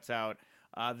video cuts out.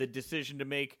 The decision to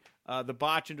make the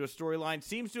botch into a storyline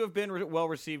seems to have been well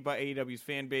received by AEW's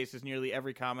fan base, as nearly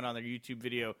every comment on their YouTube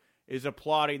video is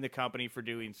applauding the company for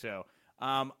doing so.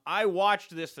 I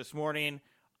watched this morning.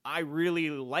 I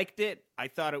really liked it. I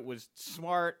thought it was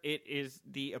smart. It is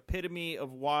the epitome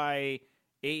of why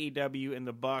AEW and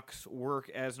the Bucks work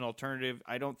as an alternative.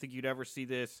 I don't think you'd ever see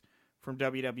this from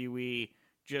WWE.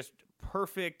 Just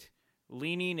perfect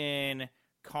leaning in,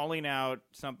 calling out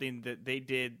something that they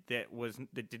did that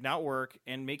did not work,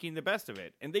 and making the best of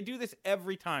it. And they do this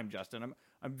every time, Justin.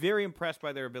 I'm very impressed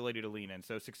by their ability to lean in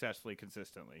so successfully,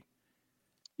 consistently.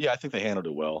 Yeah, I think they handled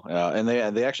it well, and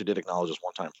they actually did acknowledge this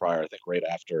one time prior. I think right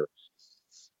after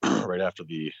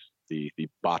the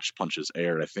botched punches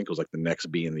aired. I think it was like the next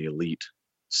being the Elite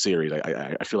series.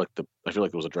 I feel like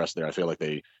it was addressed there. I feel like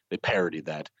they parodied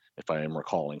that, if I am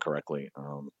recalling correctly.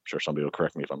 I'm sure somebody will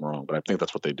correct me if I'm wrong, but I think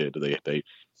that's what they did.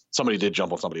 Somebody did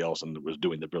jump on somebody else and was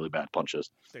doing the really bad punches.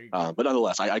 But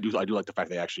nonetheless, I do like the fact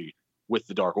they actually, with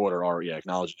the Dark Order, are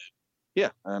acknowledging it. Yeah,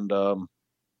 and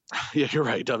yeah, you're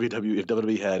right. If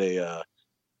WWE had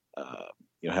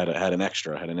had an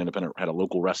extra, had an independent, had a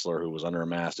local wrestler who was under a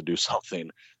mask to do something,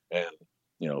 and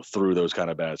through those kind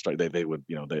of bad strikes, they would,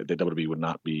 the WWE would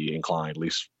not be inclined, at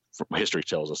least history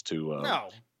tells us, to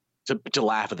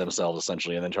laugh at themselves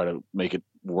essentially, and then try to make it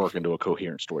work into a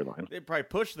coherent storyline. They'd probably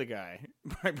push the guy,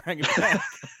 probably bring him back.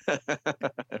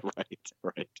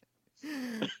 Right.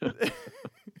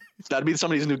 That'd be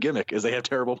somebody's new gimmick, is they have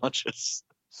terrible punches.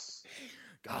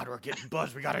 God, we're getting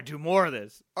buzzed. We got to do more of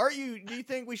this. Do you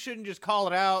think we shouldn't just call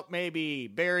it out? Maybe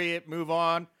bury it, move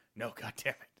on? No, God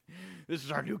damn it. This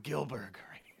is our new Gilbert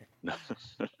right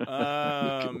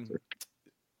here.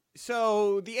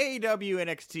 So the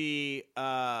AEW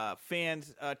NXT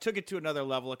fans took it to another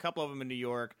level. A couple of them in New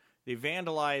York. They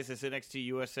vandalized this NXT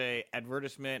USA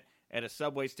advertisement at a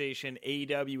subway station.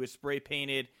 AEW was spray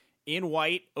painted in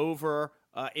white over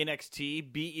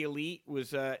NXT. Be Elite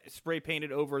was spray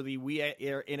painted over the We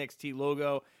Are NXT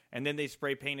logo, and then they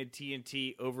spray painted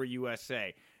TNT over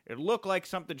USA. It looked like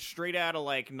something straight out of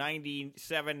like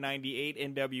 97,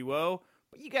 98 NWO.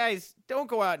 But you guys don't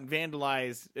go out and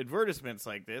vandalize advertisements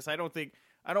like this. I don't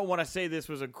want to say this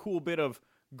was a cool bit of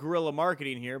guerrilla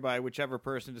marketing here by whichever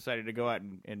person decided to go out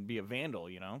and be a vandal,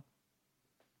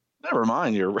 Never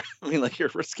mind. You're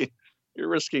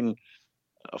risking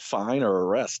a fine or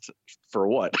arrest for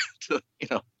what?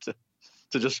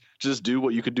 to just do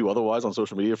what you could do otherwise on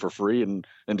social media for free and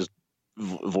just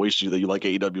voice you that you like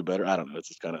AEW better. I don't know. It's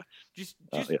just kind of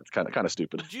it's kind of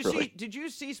stupid. Did you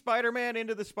see Spider-Man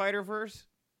Into the Spider-Verse?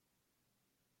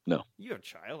 No. You have a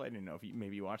child. I didn't know if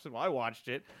maybe you watched it. Well, I watched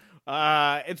it.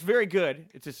 It's very good.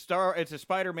 It's a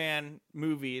Spider-Man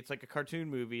movie. It's like a cartoon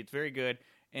movie. It's very good.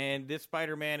 And this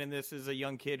Spider-Man in this is a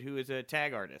young kid who is a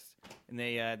tag artist, and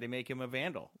they make him a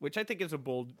vandal, which I think is a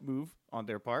bold move on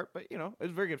their part. But it's a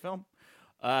very good film.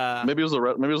 Maybe it was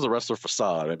the wrestler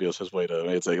facade. Maybe it was his way to.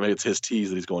 Maybe it's his tease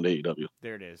that he's going to AEW.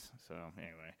 There it is. So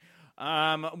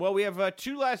anyway, well, we have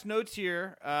two last notes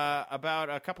here about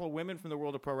a couple of women from the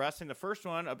world of pro wrestling. The first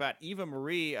one about Eva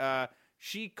Marie.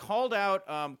 She called out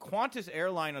Qantas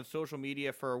Airline on social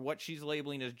media for what she's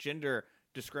labeling as gender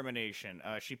discrimination.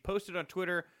 She posted on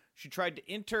Twitter she tried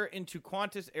to enter into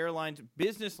Qantas Airlines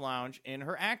business lounge in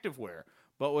her activewear,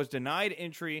 but was denied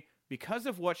entry because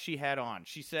of what she had on.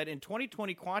 She said in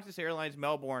 2020, Qantas Airlines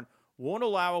Melbourne won't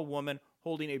allow a woman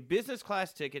holding a business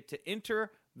class ticket to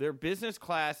enter their business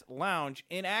class lounge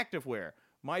in activewear.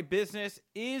 My business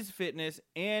is fitness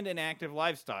and an active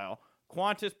lifestyle.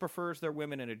 Qantas prefers their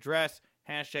women in a dress.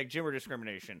 #gender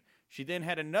discrimination. She then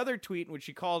had another tweet in which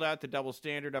she called out the double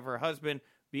standard of her husband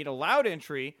being allowed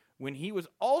entry when he was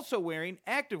also wearing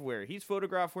activewear. He's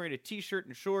photographed wearing a t-shirt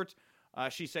and shorts.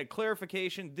 She said,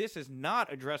 clarification, this is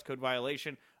not a dress code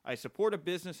violation. I support a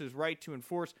business's right to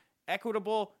enforce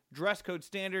equitable dress code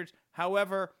standards.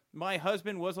 However, my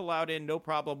husband was allowed in, no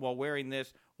problem, while wearing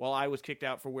this, while I was kicked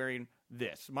out for wearing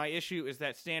this. My issue is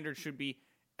that standards should be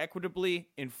equitably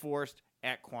enforced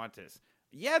at Qantas.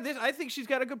 Yeah, I think she's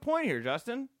got a good point here,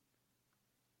 Justin.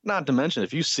 Not to mention,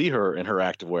 if you see her in her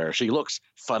activewear, she looks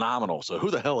phenomenal. So who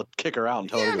the hell would kick her out and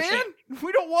tell her? Yeah, man.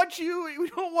 We don't want you. We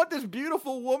don't want this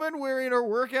beautiful woman wearing her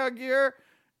workout gear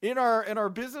in our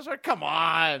business. Come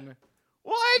on.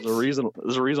 What? There's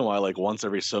a reason why, like, once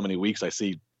every so many weeks, I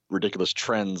see ridiculous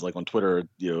trends like on Twitter,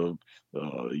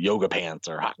 yoga pants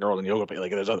or hot girl in yoga pants.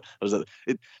 Like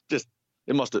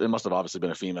it must have obviously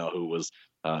been a female who was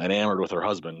enamored with her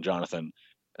husband, Jonathan,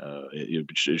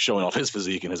 showing off his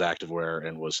physique in his activewear,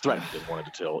 and was threatened and wanted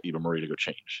to tell Eva Marie to go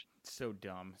change. So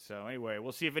dumb. So anyway,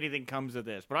 we'll see if anything comes of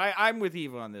this. But I'm with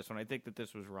Eva on this one. I think that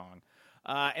this was wrong.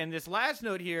 And this last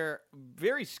note here,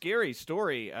 very scary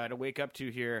story to wake up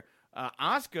to here.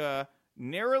 Asuka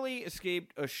narrowly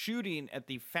escaped a shooting at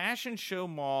the Fashion Show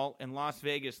Mall in Las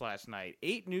Vegas last night.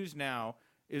 8 News Now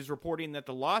is reporting that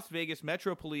the Las Vegas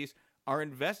Metro Police are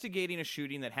investigating a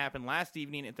shooting that happened last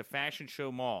evening at the Fashion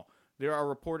Show Mall. There are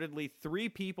reportedly 3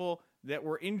 people that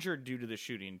were injured due to the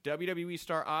shooting. WWE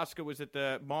star Asuka was at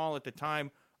the mall at the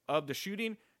time of the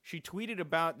shooting. She tweeted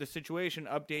about the situation,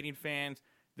 updating fans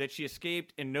that she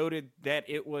escaped and noted that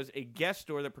it was a guest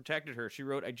store that protected her. She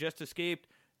wrote, "I just escaped.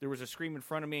 There was a scream in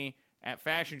front of me at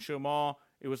Fashion Show Mall.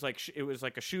 It was like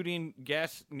a shooting.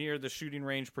 Guest near the shooting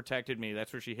range protected me."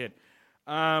 That's where she hid.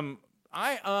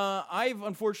 I've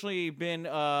unfortunately been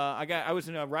I was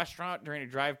in a restaurant during a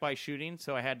drive-by shooting,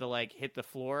 so I had to like hit the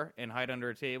floor and hide under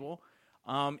a table.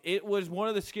 It was one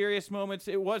of the scariest moments.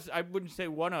 It was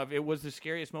the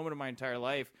scariest moment of my entire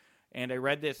life. And I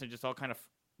read this and it just all kind of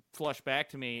flushed back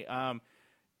to me.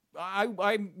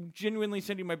 I'm genuinely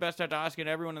sending my best out to Asuka and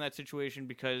everyone in that situation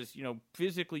because,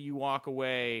 physically you walk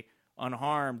away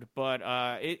unharmed, but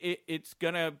it's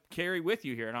going to carry with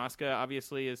you here. And Asuka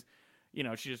obviously is,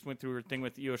 she just went through her thing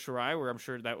with Io Shirai, where I'm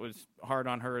sure that was hard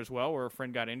on her as well, where her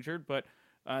friend got injured. But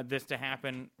this to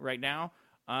happen right now,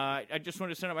 I just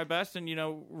want to send out my best and,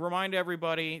 remind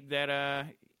everybody that,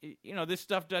 this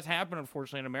stuff does happen,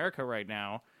 unfortunately, in America right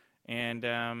now. And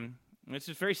it's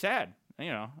just very sad.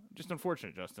 Just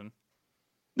unfortunate, Justin.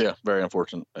 Yeah, very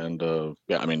unfortunate. And, to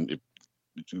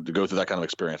go through that kind of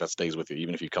experience, that stays with you,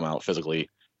 even if you come out physically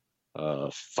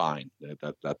fine.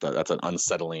 That's an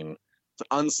unsettling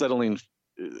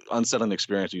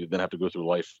experience you then have to go through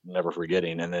life never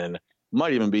forgetting, and then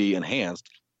might even be enhanced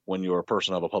when you're a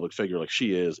person of a public figure like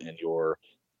she is, and you're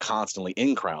constantly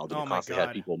in crowds, and you constantly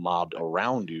have people mobbed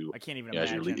around you. I can't even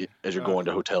imagine. As you're going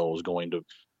to hotels, going to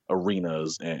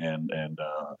arenas, and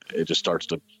it just starts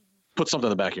to put something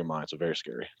in the back of your mind. So very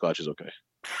scary. Glad she's okay.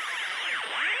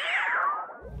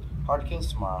 Hard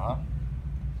kills tomorrow,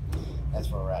 huh? That's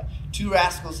where we're at. 2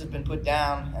 rascals have been put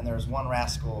down, and there's 1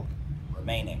 rascal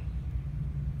remaining.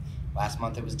 Last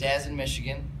month it was Dez in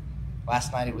Michigan.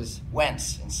 Last night it was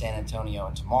Wentz in San Antonio,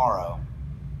 and tomorrow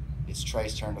it's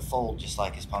Trey's turn to fold, just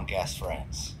like his punk-ass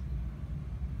friends.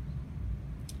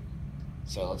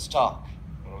 So let's talk.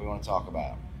 What do we want to talk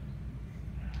about?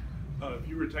 If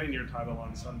you retain your title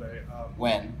on Sunday,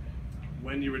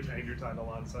 when you retain your title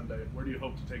on Sunday, where do you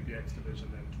hope to take the X Division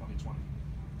in 2020?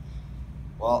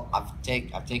 Well, I've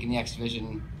taken the X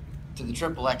Division to the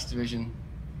Triple X Division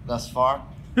thus far.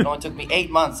 It only took me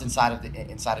 8 months inside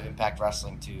of Impact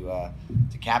Wrestling to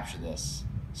capture this.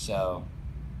 So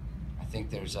I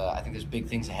think there's big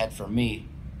things ahead for me,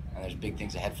 and there's big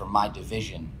things ahead for my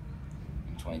division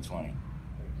in 2020.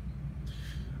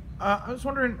 I was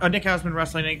wondering, Nick Hausman,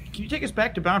 Wrestling, can you take us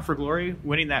back to Bound for Glory,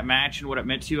 winning that match and what it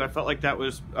meant to you? I felt like that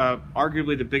was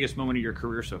arguably the biggest moment of your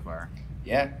career so far.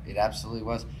 Yeah, it absolutely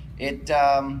was. It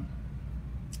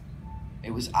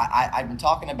was. I've been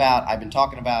talking about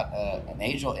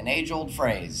an age-old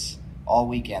phrase all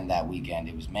weekend. That weekend,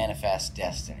 it was manifest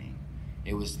destiny.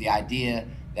 It was the idea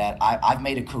that I've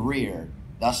made a career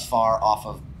thus far off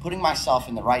of putting myself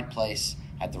in the right place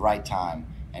at the right time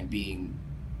and being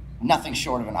nothing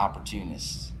short of an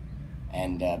opportunist.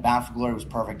 And Bound for Glory was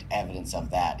perfect evidence of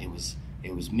that. It was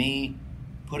me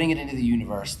putting it into the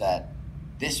universe that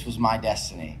this was my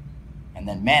destiny, and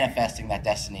then manifesting that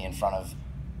destiny in front of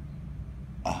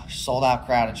a sold-out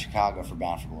crowd in Chicago for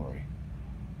Bound for Glory.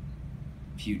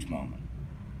 Huge moment.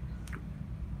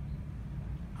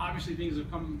 Obviously, things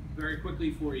have come very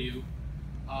quickly for you.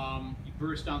 You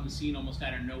burst on the scene almost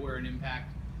out of nowhere in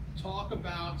Impact. Talk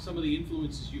about some of the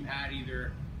influences you've had,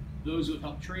 either those who have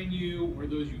helped train you or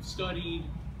those you've studied.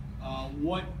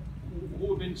 Who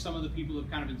have been some of the people who have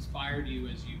kind of inspired you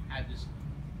as you've had this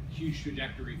huge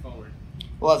trajectory forward?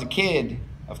 Well, as a kid,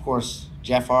 of course,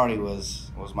 Jeff Hardy was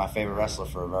my favorite wrestler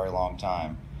for a very long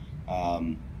time,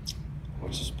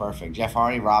 which is perfect. Jeff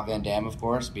Hardy, Rob Van Dam, of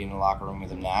course, being in the locker room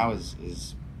with him now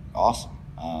is awesome.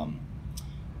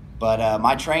 But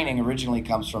my training originally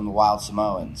comes from the Wild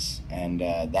Samoans, and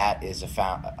that is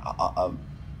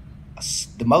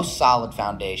the most solid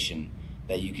foundation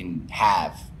that you can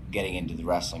have getting into the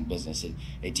wrestling business.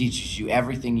 It teaches you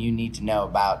everything you need to know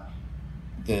about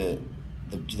the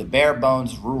bare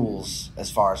bones rules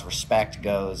as far as respect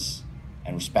goes,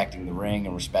 and respecting the ring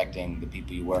and respecting the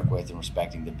people you work with and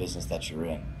respecting the business that you're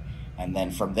in. And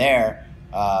then from there,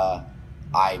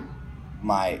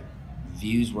 my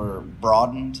views were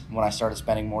broadened when I started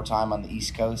spending more time on the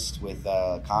East Coast with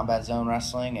Combat Zone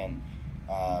Wrestling and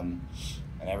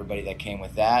everybody that came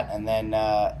with that. And then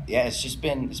it's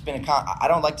been I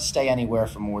don't like to stay anywhere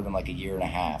for more than like a year and a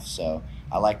half. So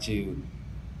I like to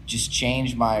just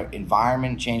change my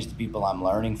environment, change the people I'm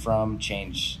learning from,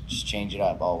 change it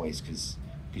up always, because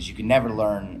you can never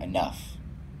learn enough.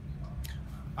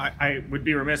 I would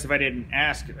be remiss if I didn't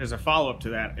ask as a follow-up to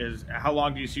that is how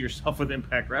long do you see yourself with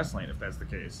Impact Wrestling if that's the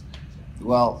case?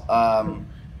 Well,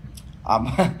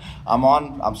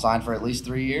 I'm signed for at least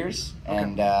 3 years, okay.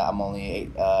 And I'm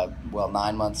only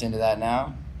 9 months into that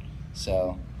now,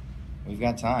 so we've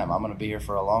got time. I'm going to be here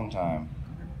for a long time.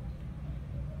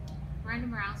 Miranda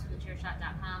Morales with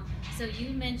thechairshot.com. So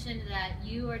you mentioned that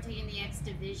you are taking the X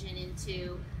Division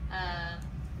into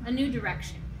a new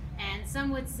direction. And some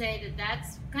would say that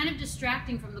that's kind of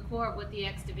distracting from the core of what the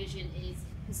X Division is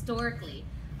historically.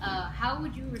 How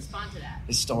would you respond to that?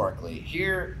 Historically,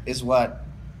 here is what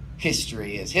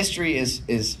history is. History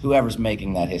is whoever's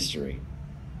making that history.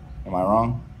 Am I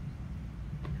wrong?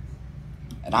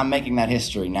 And I'm making that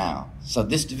history now. So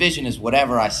this division is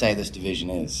whatever I say this division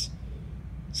is.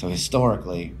 So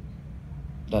historically,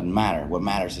 it doesn't matter. What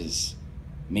matters is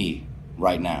me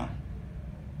right now.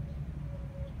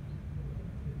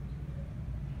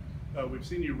 We've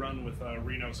seen you run with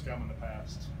Reno Scum in the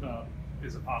past.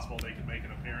 Is it possible they could make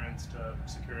an appearance to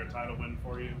secure a title win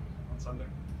for you on Sunday?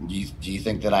 Do you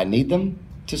think that I need them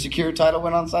to secure a title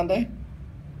win on Sunday?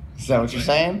 Is that what you're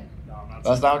saying? No, I'm not.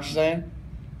 That's not what you're saying?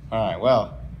 All right.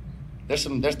 Well, there's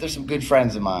some good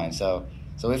friends of mine. So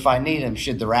if I need them,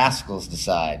 should the Rascals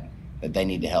decide that they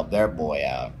need to help their boy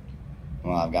out,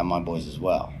 well, I've got my boys as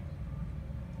well.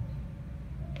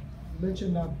 You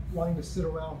mentioned not wanting to sit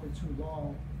around for too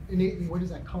long. Innately, where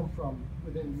does that come from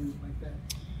within you like that?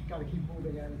 Got to keep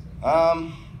moving attitude.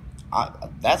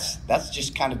 That's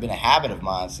just kind of been a habit of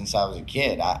mine since I was a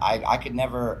kid. I could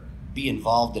never be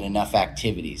involved in enough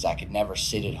activities. I could never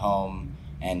sit at home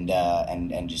and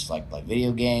just like play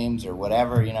video games or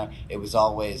whatever. You know, it was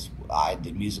always I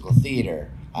did musical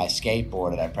theater. I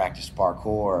skateboarded. I practiced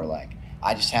parkour. Like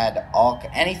I just had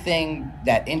anything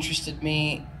that interested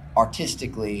me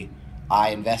artistically. I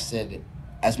invested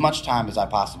as much time as I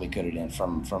possibly could in.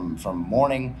 From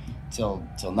morning till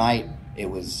night. It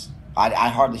was. I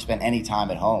hardly spent any time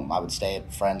at home. I would stay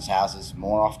at friends' houses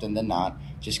more often than not,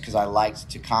 just because I liked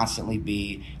to constantly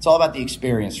be. It's all about the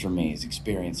experience for me. It's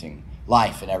experiencing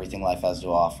life and everything life has to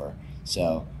offer.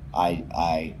 So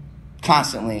I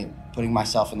constantly putting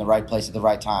myself in the right place at the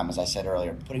right time, as I said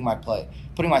earlier, putting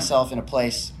myself in a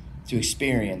place to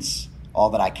experience all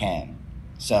that I can.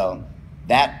 So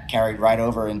that carried right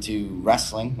over into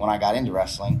wrestling when I got into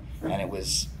wrestling, and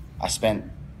I spent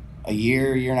a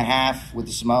year and a half with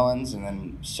the Samoans, and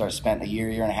then spent a year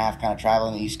and a half kind of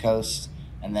traveling the East Coast,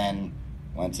 and then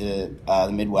went to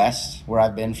the Midwest, where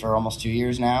I've been for almost 2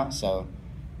 years now. So,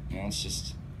 it's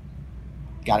just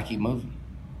got to keep moving.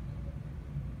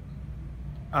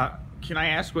 Can I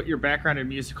ask what your background in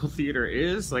musical theater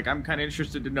is? Like, I'm kind of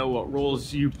interested to know what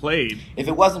roles you played. If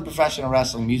it wasn't professional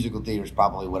wrestling, musical theater is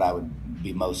probably what I would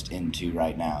be most into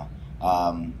right now.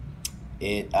 I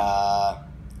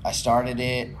started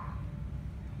it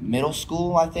middle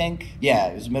school, I think. Yeah,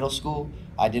 it was middle school.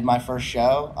 I did my first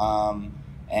show,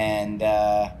 and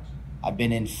I've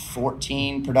been in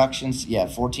 14 productions. Yeah,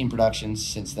 14 productions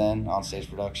since then, on-stage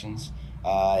productions.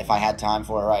 If I had time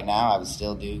for it right now, I would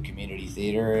still do community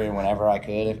theater whenever I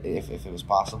could, if it was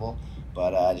possible.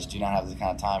 But I just do not have the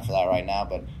kind of time for that right now.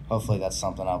 But hopefully that's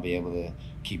something I'll be able to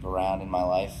keep around in my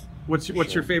life. What's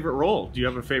your favorite role? Do you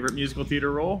have a favorite musical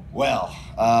theater role? Well,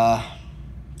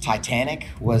 Titanic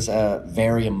was a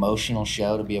very emotional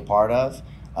show to be a part of,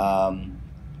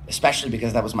 especially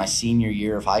because that was my senior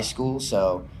year of high school.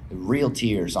 So real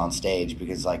tears on stage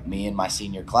because like me and my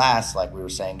senior class, like we were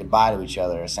saying goodbye to each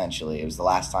other essentially. It was the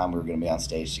last time we were going to be on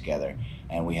stage together,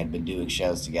 and we had been doing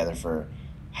shows together for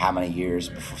how many years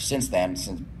since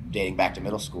dating back to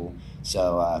middle school.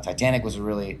 So Titanic was a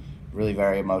really, really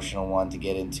very emotional one to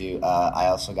get into. I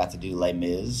also got to do Les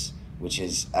Mis, which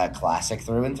is a classic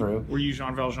through and through. Were you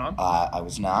Jean Valjean? I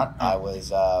was not. I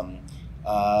was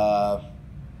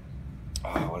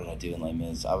what did I do in Les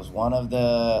Mis? I was one of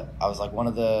the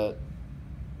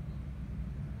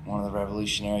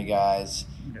revolutionary guys,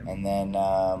 okay. And then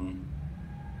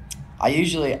I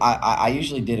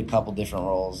usually did a couple different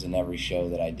roles in every show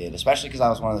that I did, especially because I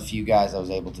was one of the few guys that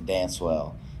was able to dance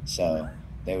well. So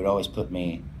they would always put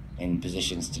me in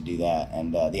positions to do that.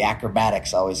 And the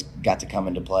acrobatics always got to come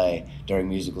into play during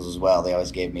musicals as well. They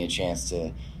always gave me a chance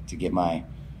to get my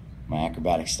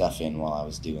acrobatic stuff in while I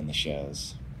was doing the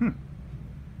shows.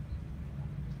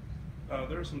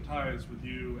 There are some ties with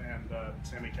you and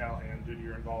Sami Callihan due to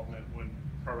your involvement with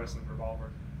Pro Wrestling Revolver.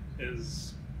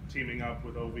 Is teaming up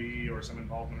with OVE or some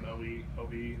involvement in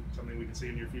OVE something we can see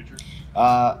in your future?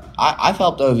 I've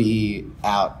helped OVE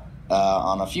out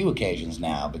on a few occasions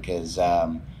now because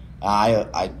I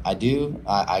have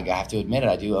to admit it,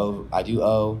 I do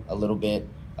owe a little bit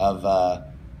of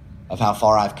how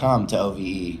far I've come to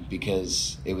OVE,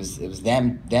 because it was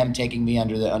them taking me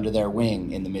under their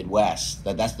wing in the Midwest.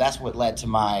 That's what led to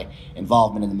my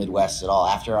involvement in the Midwest at all.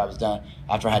 After I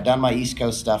had done my East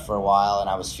Coast stuff for a while and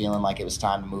I was feeling like it was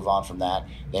time to move on from that,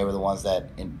 they were the ones that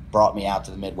brought me out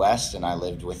to the Midwest, and I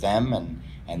lived with them,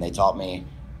 and they taught me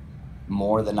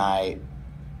more than I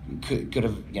could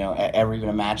have ever even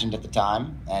imagined at the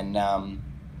time. And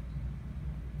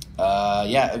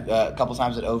a couple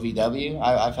times at OVW,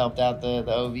 I've helped out the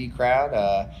OV crowd.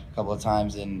 A couple of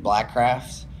times in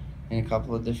Blackcraft, in a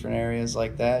couple of different areas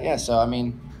like that. Yeah, so I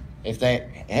mean, if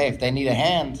they need a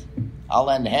hand, I'll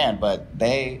lend a hand. But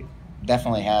they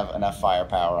definitely have enough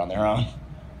firepower on their own.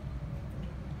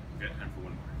 Yeah, time for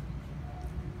one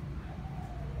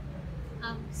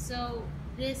more. So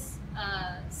this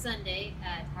Sunday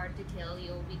at Hard to Kill,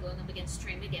 you'll be going up against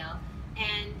Trey Miguel.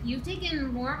 And you've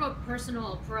taken more of a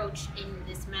personal approach in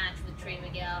this match with Trey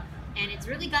Miguel, and it's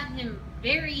really gotten him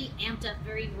very amped up,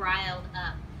 very riled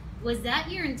up. Was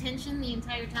that your intention the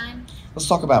entire time? Let's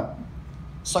talk about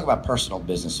personal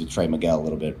business with Trey Miguel a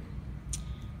little bit.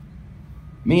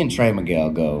 Me and Trey Miguel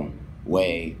go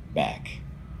way back.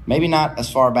 Maybe not as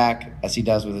far back as he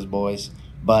does with his boys,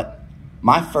 but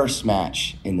my first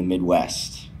match in the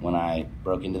Midwest, when I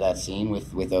broke into that scene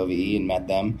with OVE and met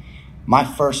them, my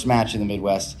first match in the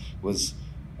Midwest was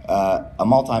a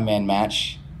multi-man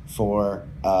match for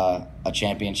a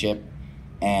championship,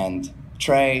 and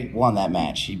Trey won that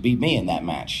match. He beat me in that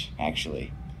match,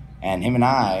 actually. And him and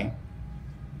I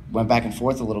went back and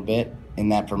forth a little bit in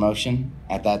that promotion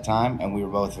at that time, and we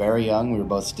were both very young. We were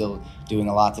both still doing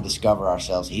a lot to discover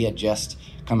ourselves. He had just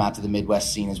come out to the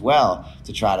Midwest scene as well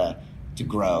to try to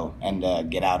grow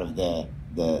and get out of the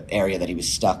area that he was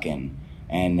stuck in.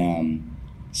 And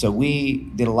so we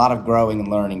did a lot of growing and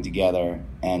learning together,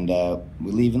 and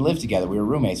we even lived together. We were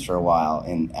roommates for a while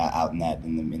out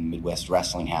in the Midwest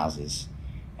wrestling houses,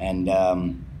 and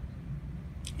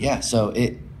so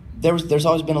there's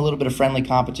always been a little bit of friendly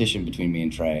competition between me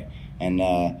and Trey, and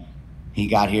he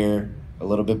got here a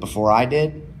little bit before I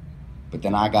did, but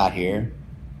then I got here,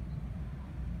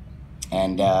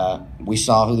 and we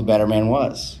saw who the better man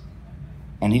was,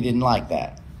 and he didn't like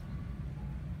that.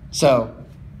 So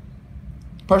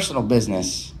personal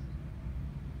business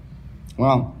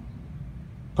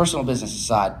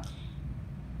aside,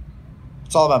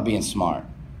 it's all about being smart.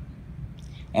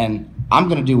 And I'm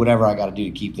going to do whatever I got to do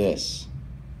to keep this.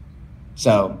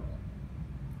 So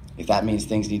if that means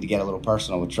things need to get a little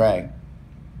personal with Trey,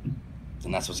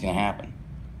 then that's what's going to happen.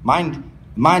 Mind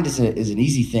is an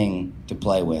easy thing to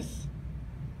play with.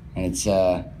 And it's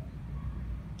a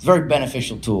very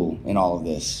beneficial tool in all of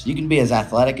this. You can be as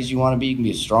athletic as you want to be. You can be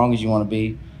as strong as you want to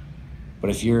be. But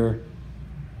if you're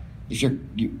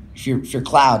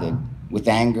clouded with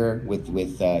anger,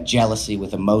 with jealousy,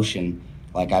 with emotion,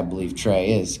 like I believe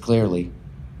Trey is clearly,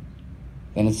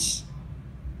 then it's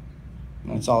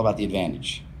all about the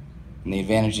advantage, and the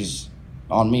advantage is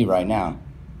on me right now.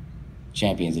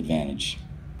 Champion's advantage.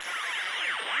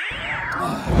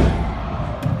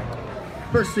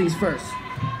 First things first.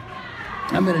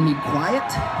 I'm gonna need quiet,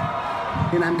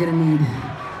 and I'm gonna need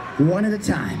one at a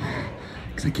time,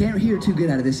 because I can't hear too good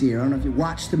out of this ear. I don't know if you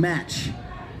watched the match,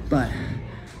 but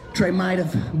Trey might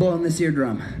have blown this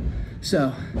eardrum.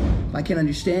 So, if I can't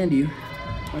understand you,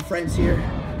 my friends here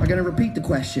are gonna repeat the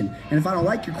question, and if I don't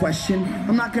like your question,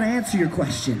 I'm not gonna answer your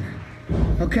question,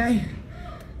 okay?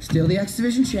 Still the X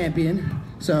Division champion,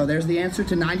 so there's the answer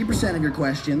to 90% of your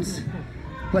questions.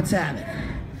 Let's have it.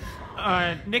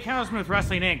 Nick Hausman with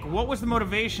Wrestling Inc. What was the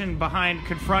motivation behind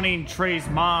confronting Trey's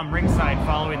mom ringside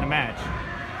following the match?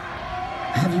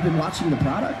 Have you been watching the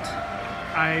product?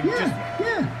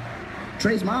 Yeah.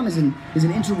 Trey's mom is an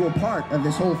integral part of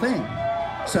this whole thing.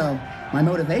 So my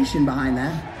motivation behind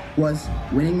that was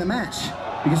winning the match,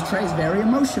 because Trey's very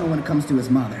emotional when it comes to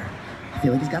his mother. I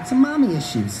feel like he's got some mommy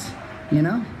issues, you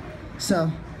know?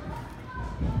 So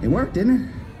it worked, didn't it?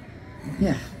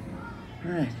 Yeah.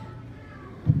 All right.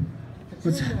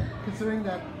 Considering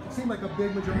that it seemed like a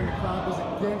big majority of the crowd was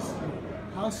against you,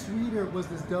 how sweeter was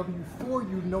this W for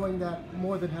you, knowing that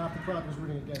more than half the crowd was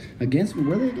rooting against you? Against me?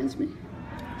 Were they against me?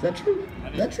 Is that true?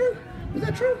 Is that true? Is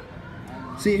that true?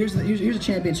 See, here's a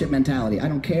championship mentality. I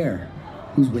don't care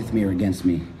who's with me or against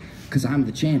me, because I'm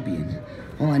the champion.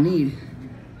 All I need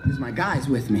is my guys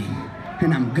with me,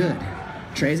 and I'm good.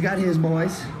 Trey's got his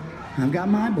boys. I've got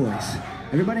my boys.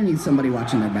 Everybody needs somebody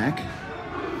watching their back.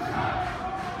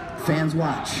 Fans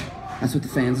watch. That's what the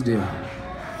fans do.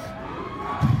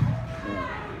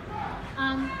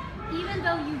 Even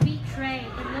though you beat Trey,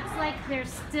 it looks like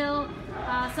there's still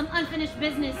some unfinished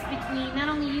business between not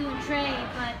only you and Trey,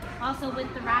 but also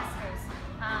with the Rascals.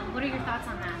 What are your thoughts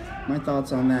on that? My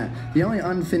thoughts on that. The only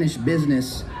unfinished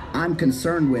business I'm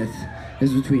concerned with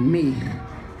is between me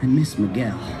and Miss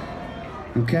Miguel.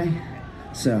 Okay?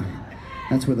 So,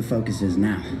 that's where the focus is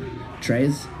now.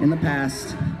 Trey's in the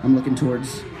past. I'm looking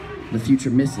towards the future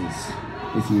misses,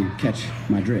 if you catch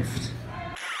my drift.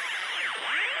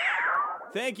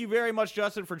 Thank you very much,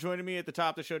 Justin, for joining me at the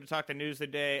top of the show to talk the news of the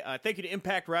day. Thank you to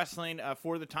Impact Wrestling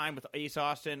for the time with Ace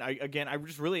Austin. I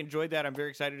just really enjoyed that. I'm very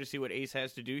excited to see what Ace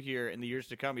has to do here in the years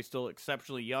to come. He's still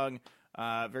exceptionally young,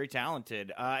 very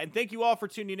talented. And thank you all for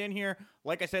tuning in here.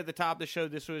 Like I said at the top of the show,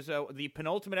 this was the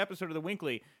penultimate episode of the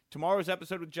Winkley. Tomorrow's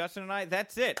episode with Justin and I,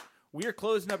 that's it. We are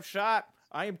closing up shop.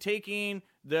 I'm taking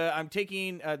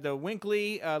the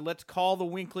Winkley. Let's call the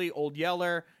Winkley Old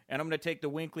Yeller. And I'm going to take the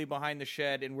Winkley behind the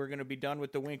shed, and we're going to be done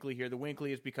with the Winkley here. The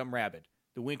Winkley has become rabid.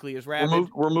 The Winkley is rabid.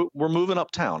 We're moving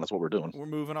uptown. That's what we're doing. We're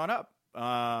moving on up.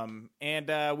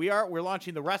 We're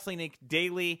launching the Wrestling Inc.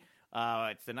 Daily.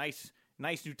 It's a nice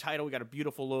new title. We got a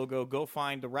beautiful logo. Go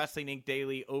find the Wrestling Inc.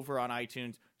 Daily over on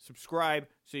iTunes. Subscribe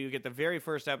so you get the very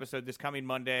first episode this coming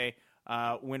Monday.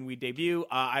 When we debut,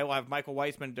 I will have Michael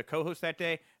Weissman to co-host that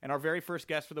day, and our very first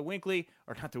guest for the Winkley,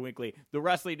 or not the Winkley, the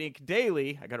Wrestling Inc.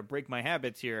 Daily. I got to break my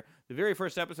habits here. The very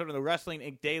first episode of the Wrestling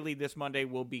Inc. Daily this Monday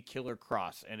will be Killer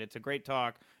Kross, and it's a great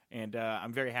talk. And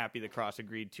I'm very happy that Kross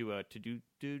agreed to do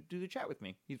the chat with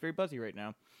me. He's very buzzy right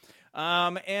now.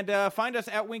 Find us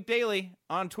at Wink Daily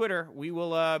on Twitter. We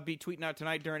will be tweeting out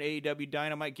tonight during AEW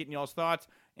Dynamite, getting y'all's thoughts.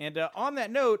 And on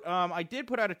that note, I did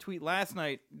put out a tweet last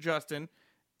night, Justin,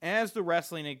 as the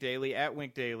Wrestling Inc. Daily, at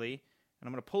Wink Daily. And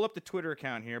I'm going to pull up the Twitter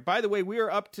account here. By the way, we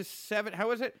are up to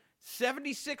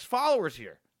 76 followers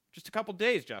here. Just a couple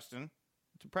days, Justin.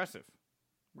 It's impressive.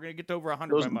 We're going to get to over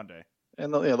 100 by Monday.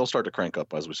 And they'll start to crank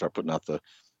up as we start putting out the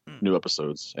new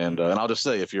episodes. And I'll just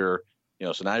say, if you're,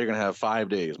 so now you're going to have 5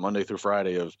 days, Monday through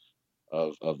Friday of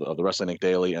the Wrestling Inc.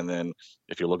 Daily. And then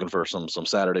if you're looking for some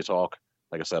Saturday talk,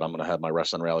 like I said, I'm going to have my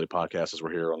Wrestling Reality podcast as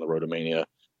we're here on the Road to Mania.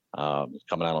 Coming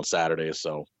out on Saturdays,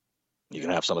 so you can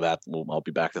have some of that. I'll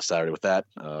be back this Saturday with that.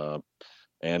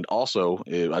 And also,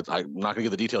 I'm not going to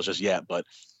give the details just yet, but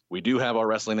we do have our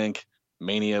Wrestling Inc.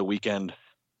 Mania weekend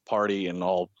party and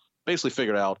all basically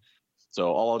figured out.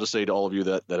 So all I'll just say to all of you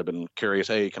that have been curious,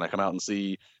 hey, can I come out and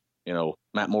see,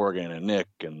 Matt Morgan and Nick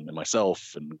and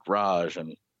myself and Raj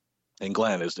and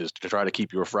Glenn is to try to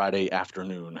keep your Friday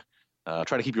afternoon,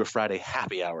 try to keep your Friday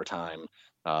happy hour time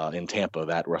in Tampa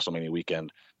that WrestleMania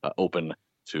weekend open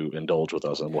to indulge with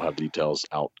us, and we'll have details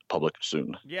out public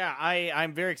soon. Yeah,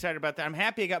 I'm very excited about that. I'm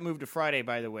happy it got moved to Friday,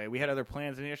 by the way. We had other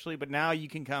plans initially, but now you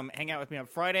can come hang out with me on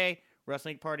Friday,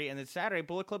 Wrestling Party, and then Saturday,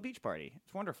 Bullet Club Beach Party.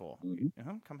 It's wonderful.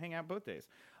 Mm-hmm. Come hang out both days.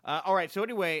 All right, so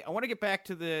anyway, I want to get back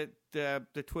to the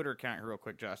Twitter account here real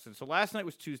quick, Justin. So last night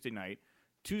was Tuesday night.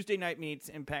 Tuesday night meets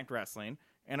Impact Wrestling,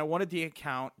 and I wanted the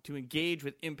account to engage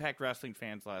with Impact Wrestling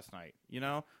fans last night.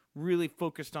 Really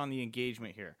focused on the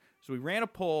engagement here. So we ran a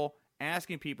poll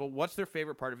asking people what's their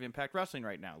favorite part of Impact Wrestling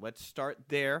right now. Let's start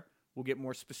there. We'll get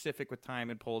more specific with time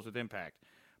and polls with Impact.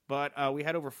 But we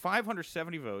had over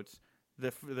 570 votes.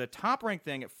 The top-ranked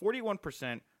thing at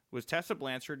 41% was Tessa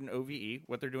Blanchard and OVE,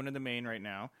 what they're doing in the main right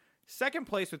now. Second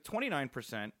place with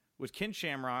 29% was Ken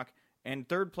Shamrock, and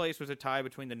third place was a tie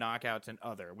between the Knockouts and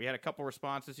Other. We had a couple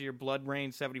responses here. Blood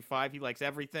Rain 75, he likes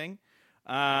everything.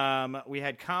 We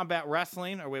had Combat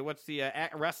Wrestling, what's the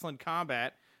Wrestling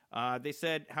Combat? They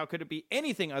said, how could it be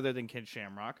anything other than Ken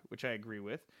Shamrock, which I agree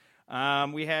with.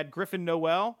 We had Griffin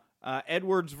Noel,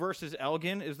 Edwards versus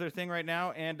Elgin is their thing right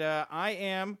now. And I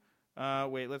am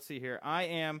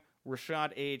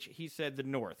Rashad H. He said the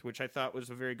North, which I thought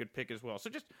was a very good pick as well. So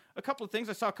just a couple of things.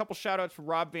 I saw a couple shout outs for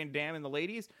Rob Van Dam and the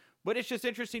ladies, but it's just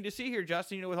interesting to see here,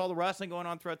 Justin, with all the wrestling going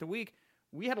on throughout the week.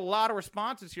 We had a lot of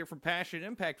responses here from passionate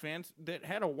Impact fans that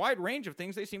had a wide range of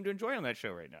things they seem to enjoy on that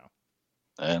show right now.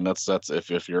 And that's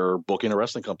if you're booking a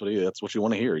wrestling company, that's what you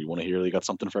want to hear. You want to hear you got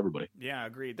something for everybody. Yeah,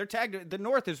 agreed. They're tagged. The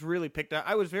North is really picked up.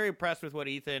 I was very impressed with what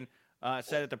Ethan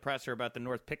said at the presser about the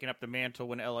North picking up the mantle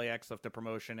when LAX left the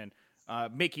promotion, and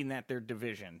making that their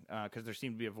division because there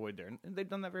seemed to be a void there. And they've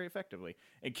done that very effectively.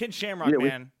 And Ken Shamrock,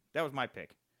 that was my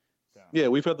pick. So. Yeah,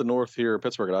 we've had the North here,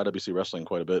 Pittsburgh at IWC Wrestling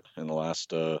quite a bit in the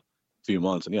last few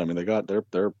months. And, yeah, I mean, they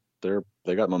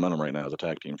got momentum right now as a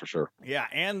tag team for sure. Yeah,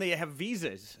 and they have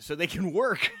visas, so they can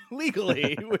work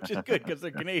legally, which is good because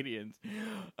they're Canadians.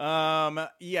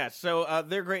 So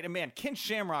they're great. And, man, Ken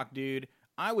Shamrock, dude,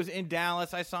 I was in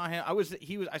Dallas. I saw him.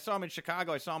 I saw him in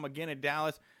Chicago. I saw him again in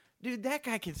Dallas. Dude, that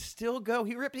guy can still go.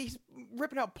 He's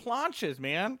ripping out planches,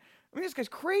 man. I mean, this guy's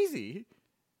crazy.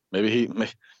 Maybe he's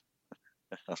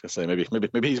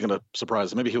gonna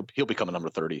surprise. Maybe he'll become a number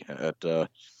 30 at the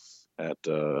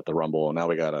Rumble. And now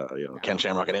we got Ken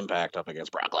Shamrock at Impact up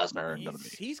against Brock Lesnar.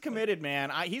 He's committed,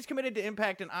 man. He's committed to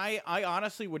Impact, and I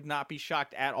honestly would not be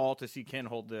shocked at all to see Ken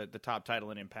hold the top title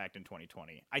in Impact in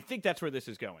 2020. I think that's where this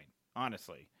is going,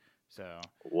 honestly. So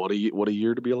what a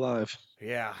year to be alive.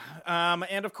 Yeah.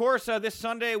 And of course, this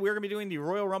Sunday we're going to be doing the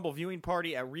Royal Rumble viewing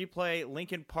party at Replay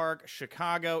Lincoln Park,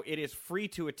 Chicago. It is free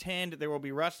to attend. There will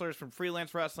be wrestlers from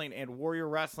Freelance Wrestling and Warrior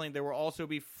Wrestling. There will also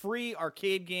be free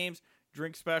arcade games,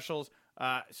 drink specials,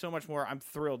 so much more. I'm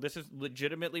thrilled. This is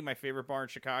legitimately my favorite bar in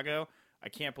Chicago. I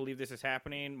can't believe this is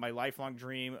happening. My lifelong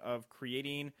dream of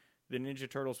creating the Ninja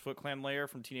Turtles Foot Clan lair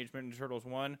from Teenage Mutant Ninja Turtles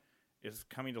 1 is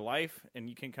coming to life, and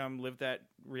you can come live that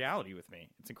reality with me.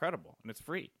 It's incredible, and it's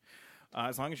free,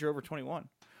 as long as you're over 21.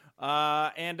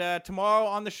 And tomorrow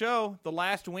on the show, the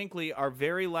last Winkley, our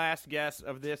very last guest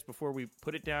of this before we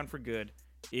put it down for good,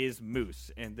 is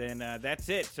Moose. And then that's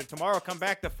it. So tomorrow, come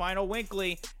back, the final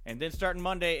Winkley, and then starting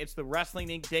Monday, it's the Wrestling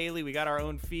Inc. Daily. We got our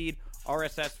own feed,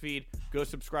 RSS feed. Go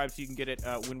subscribe so you can get it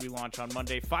when we launch on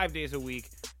Monday, 5 days a week,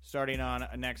 starting on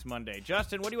next Monday.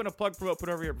 Justin, what do you want to plug, promote, put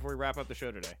over here before we wrap up the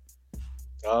show today?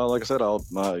 Like I said,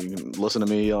 you can listen to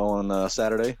me on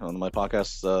Saturday on my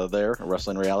podcast there,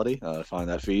 Wrestling Reality. Find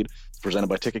that feed. It's presented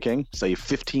by Ticket King. Save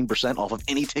 15% off of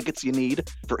any tickets you need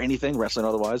for anything, wrestling or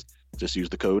otherwise. Just use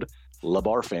the code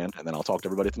LaBarFan, and then I'll talk to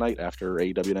everybody tonight after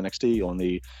AEW and NXT on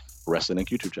the Wrestling Inc.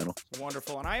 YouTube channel.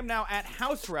 Wonderful. And I am now at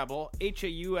House Rebel,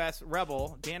 Haus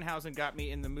Rebel. Danhausen got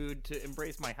me in the mood to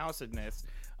embrace my housedness.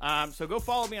 So go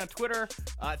follow me on Twitter.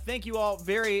 Thank you all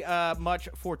very much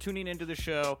for tuning into the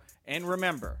show. And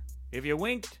remember, if you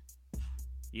winked,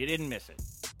 you didn't miss it.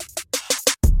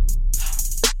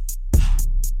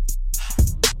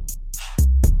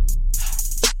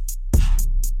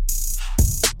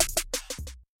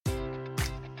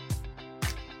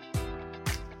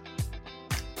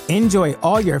 Enjoy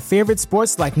all your favorite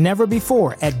sports like never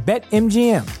before at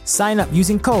BetMGM. Sign up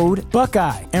using code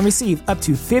Buckeye and receive up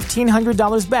to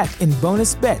 $1,500 back in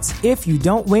bonus bets if you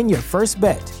don't win your first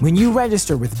bet. When you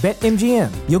register with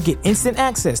BetMGM, you'll get instant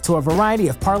access to a variety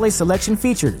of parlay selection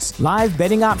features, live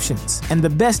betting options, and the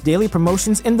best daily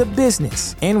promotions in the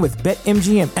business. And with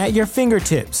BetMGM at your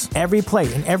fingertips, every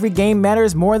play and every game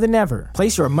matters more than ever.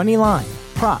 Place your money line,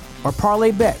 prop, or parlay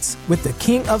bets with the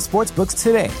king of sportsbooks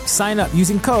today. Sign up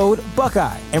using code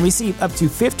Buckeye and receive up to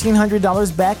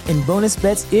 $1,500 back in bonus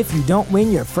bets if you don't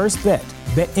win your first bet.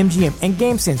 BetMGM and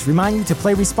GameSense remind you to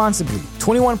play responsibly.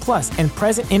 21 plus and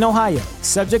present in Ohio,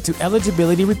 subject to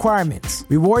eligibility requirements.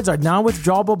 Rewards are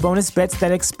non-withdrawable bonus bets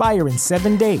that expire in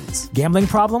 7 days. Gambling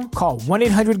problem? Call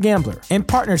 1-800-GAMBLER in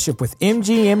partnership with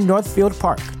MGM Northfield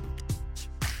Park.